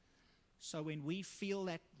 So when we feel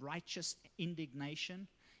that righteous indignation,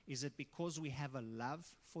 is it because we have a love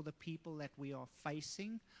for the people that we are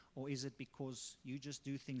facing? Or is it because you just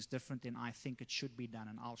do things different than I think it should be done,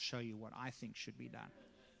 and I'll show you what I think should be done?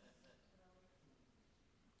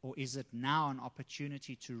 Or is it now an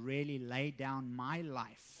opportunity to really lay down my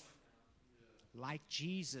life like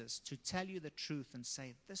Jesus, to tell you the truth and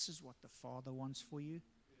say, this is what the Father wants for you.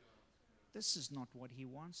 This is not what He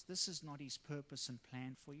wants. This is not His purpose and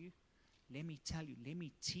plan for you. Let me tell you, let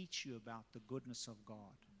me teach you about the goodness of God.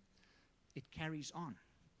 It carries on.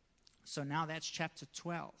 So now that's chapter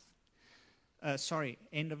 12.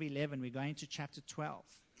 End of 11. We're going to chapter 12.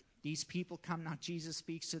 These people come now. Jesus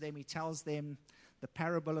speaks to them. He tells them the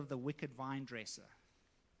parable of the wicked vine dresser.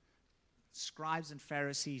 Scribes and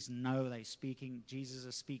Pharisees know Jesus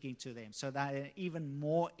is speaking to them. So they're even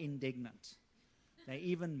more indignant. They're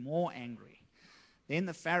even more angry. Then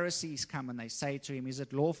the Pharisees come and they say to him, is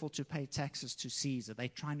it lawful to pay taxes to Caesar? They're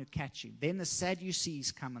trying to catch him. Then the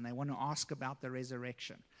Sadducees come and they want to ask about the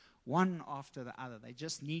resurrection. One after the other. They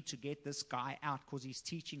just need to get this guy out because he's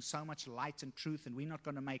teaching so much light and truth, and we're not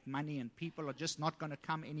going to make money, and people are just not going to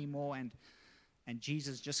come anymore. And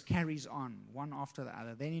Jesus just carries on, one after the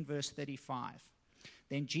other. Then in verse 35,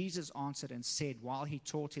 then Jesus answered and said, while he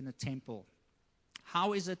taught in the temple,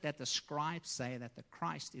 how is it that the scribes say that the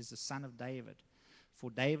Christ is the son of David?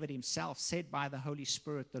 For David himself said by the Holy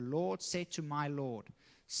Spirit, the Lord said to my Lord,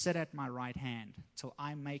 sit at my right hand till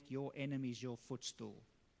I make your enemies your footstool.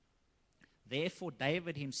 Therefore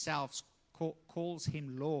David himself calls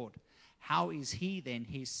him Lord. How is he then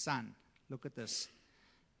his son? Look at this.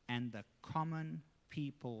 And the common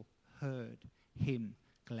people heard him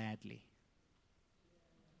gladly.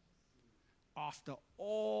 After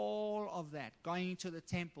all of that, going to the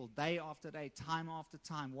temple day after day, time after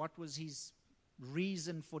time, what was his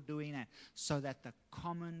reason for doing that? So that the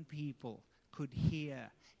common people could hear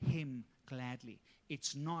him gladly.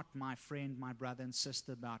 It's not, my friend, my brother and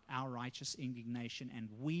sister, about our righteous indignation, and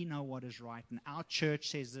we know what is right, and our church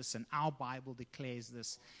says this, and our Bible declares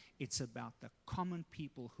this. It's about the common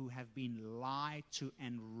people who have been lied to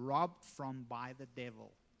and robbed from by the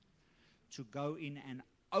devil to go in and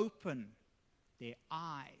open their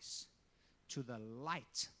eyes to the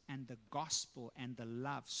light and the gospel and the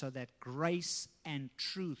love, so that grace and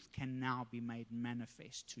truth can now be made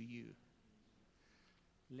manifest to you.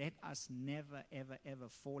 Let us never, ever, ever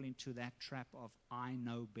fall into that trap of, I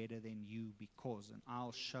know better than you because, and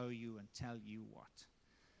I'll show you and tell you what.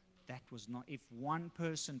 That was not, if one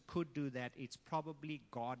person could do that, it's probably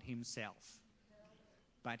God himself.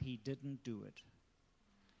 But he didn't do it.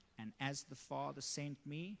 And as the Father sent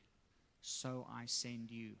me, so I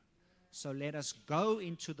send you. So let us go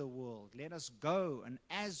into the world. Let us go, and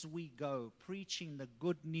as we go, preaching the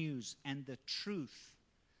good news and the truth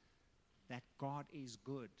that God is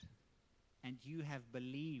good. And you have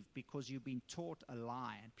believed because you've been taught a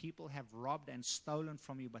lie, and people have robbed and stolen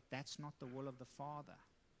from you, but that's not the will of the Father.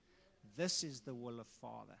 This is the will of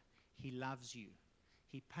Father. He loves you.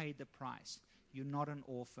 He paid the price. You're not an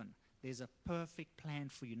orphan. There's a perfect plan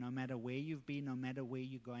for you, no matter where you've been, no matter where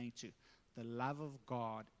you're going to. The love of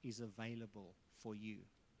God is available for you.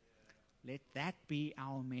 Let that be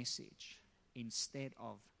our message instead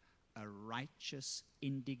of a righteous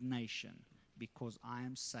indignation because I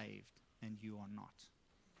am saved and you are not.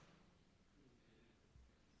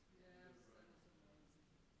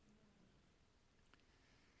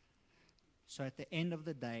 So at the end of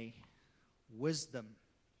the day, wisdom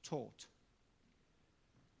taught.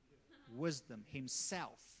 Wisdom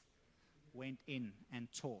himself went in and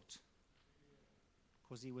taught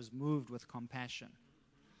because he was moved with compassion.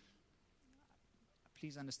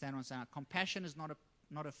 Please understand what I'm saying. Compassion is not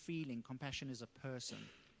a feeling. Compassion is a person.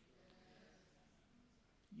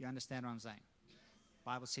 You understand what I'm saying?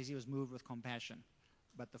 The Bible says he was moved with compassion.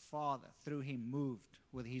 But the Father, through him, moved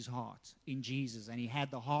with his heart in Jesus. And he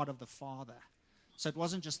had the heart of the Father. So it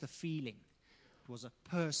wasn't just a feeling. It was a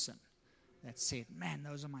person that said, man,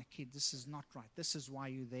 those are my kids. This is not right. This is why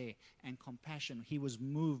you're there. And compassion. He was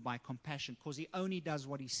moved by compassion because he only does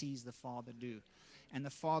what he sees the Father do. And the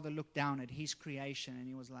Father looked down at his creation and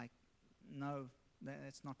he was like, no,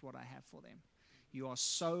 that's not what I have for them. You are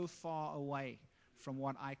so far away from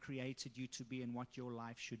what I created you to be and what your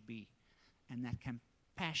life should be. And that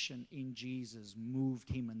compassion in Jesus moved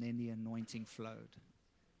him, and then the anointing flowed.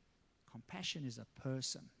 Compassion is a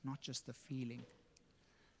person, not just a feeling.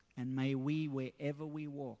 And may we, wherever we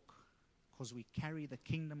walk, because we carry the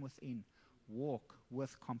kingdom within, walk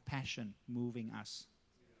with compassion moving us.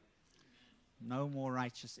 No more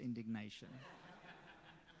righteous indignation.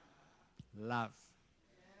 Love,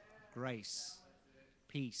 grace,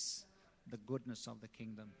 peace, the goodness of the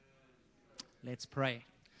kingdom. Let's pray.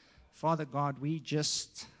 Father God, we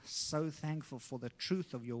just so thankful for the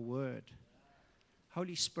truth of your word.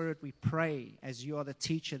 Holy Spirit, we pray as you are the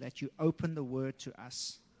teacher that you open the word to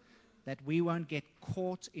us. that we won't get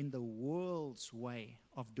caught in the world's way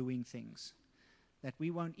of doing things, that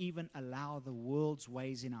we won't even allow the world's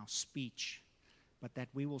ways in our speech, but that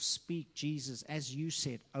we will speak, Jesus, as you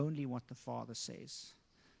said, only what the Father says,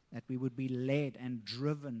 that we would be led and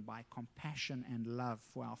driven by compassion and love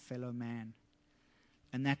for our fellow man,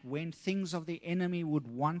 and that when things of the enemy would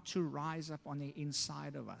want to rise up on the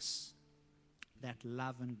inside of us, that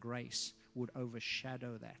love and grace would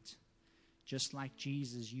overshadow that, just like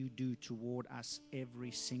Jesus, you do toward us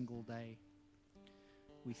every single day.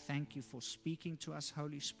 We thank you for speaking to us,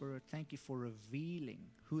 Holy Spirit. Thank you for revealing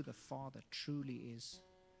who the Father truly is.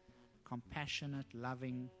 Compassionate,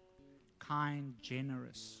 loving, kind,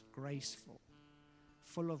 generous, graceful,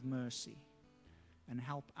 full of mercy. And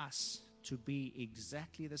help us to be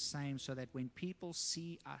exactly the same, so that when people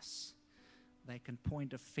see us, they can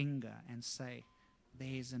point a finger and say,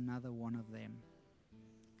 there's another one of them.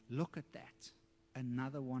 Look at that.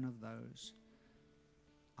 Another one of those.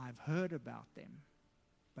 I've heard about them,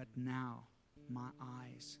 but now my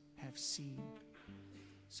eyes have seen.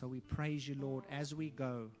 So we praise you, Lord, as we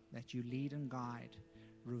go, that you lead and guide,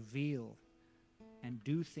 reveal, and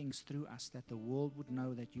do things through us, that the world would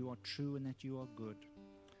know that you are true and that you are good.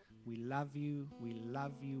 We love you, we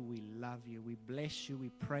love you, we love you. We bless you, we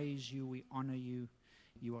praise you, we honor you.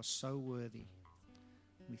 You are so worthy.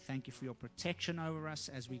 We thank you for your protection over us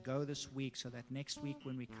as we go this week, so that next week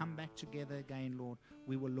when we come back together again, Lord,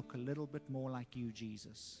 we will look a little bit more like you,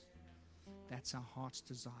 Jesus. That's our heart's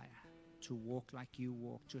desire, to walk like you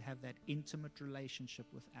walk, to have that intimate relationship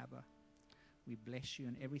with Abba. We bless you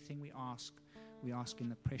in everything we ask. We ask in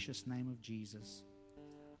the precious name of Jesus.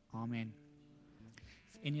 Amen.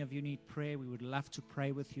 If any of you need prayer, we would love to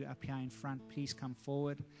pray with you up here in front. Please come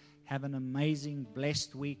forward. Have an amazing,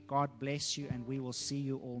 blessed week. God bless you, and we will see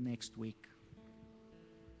you all next week.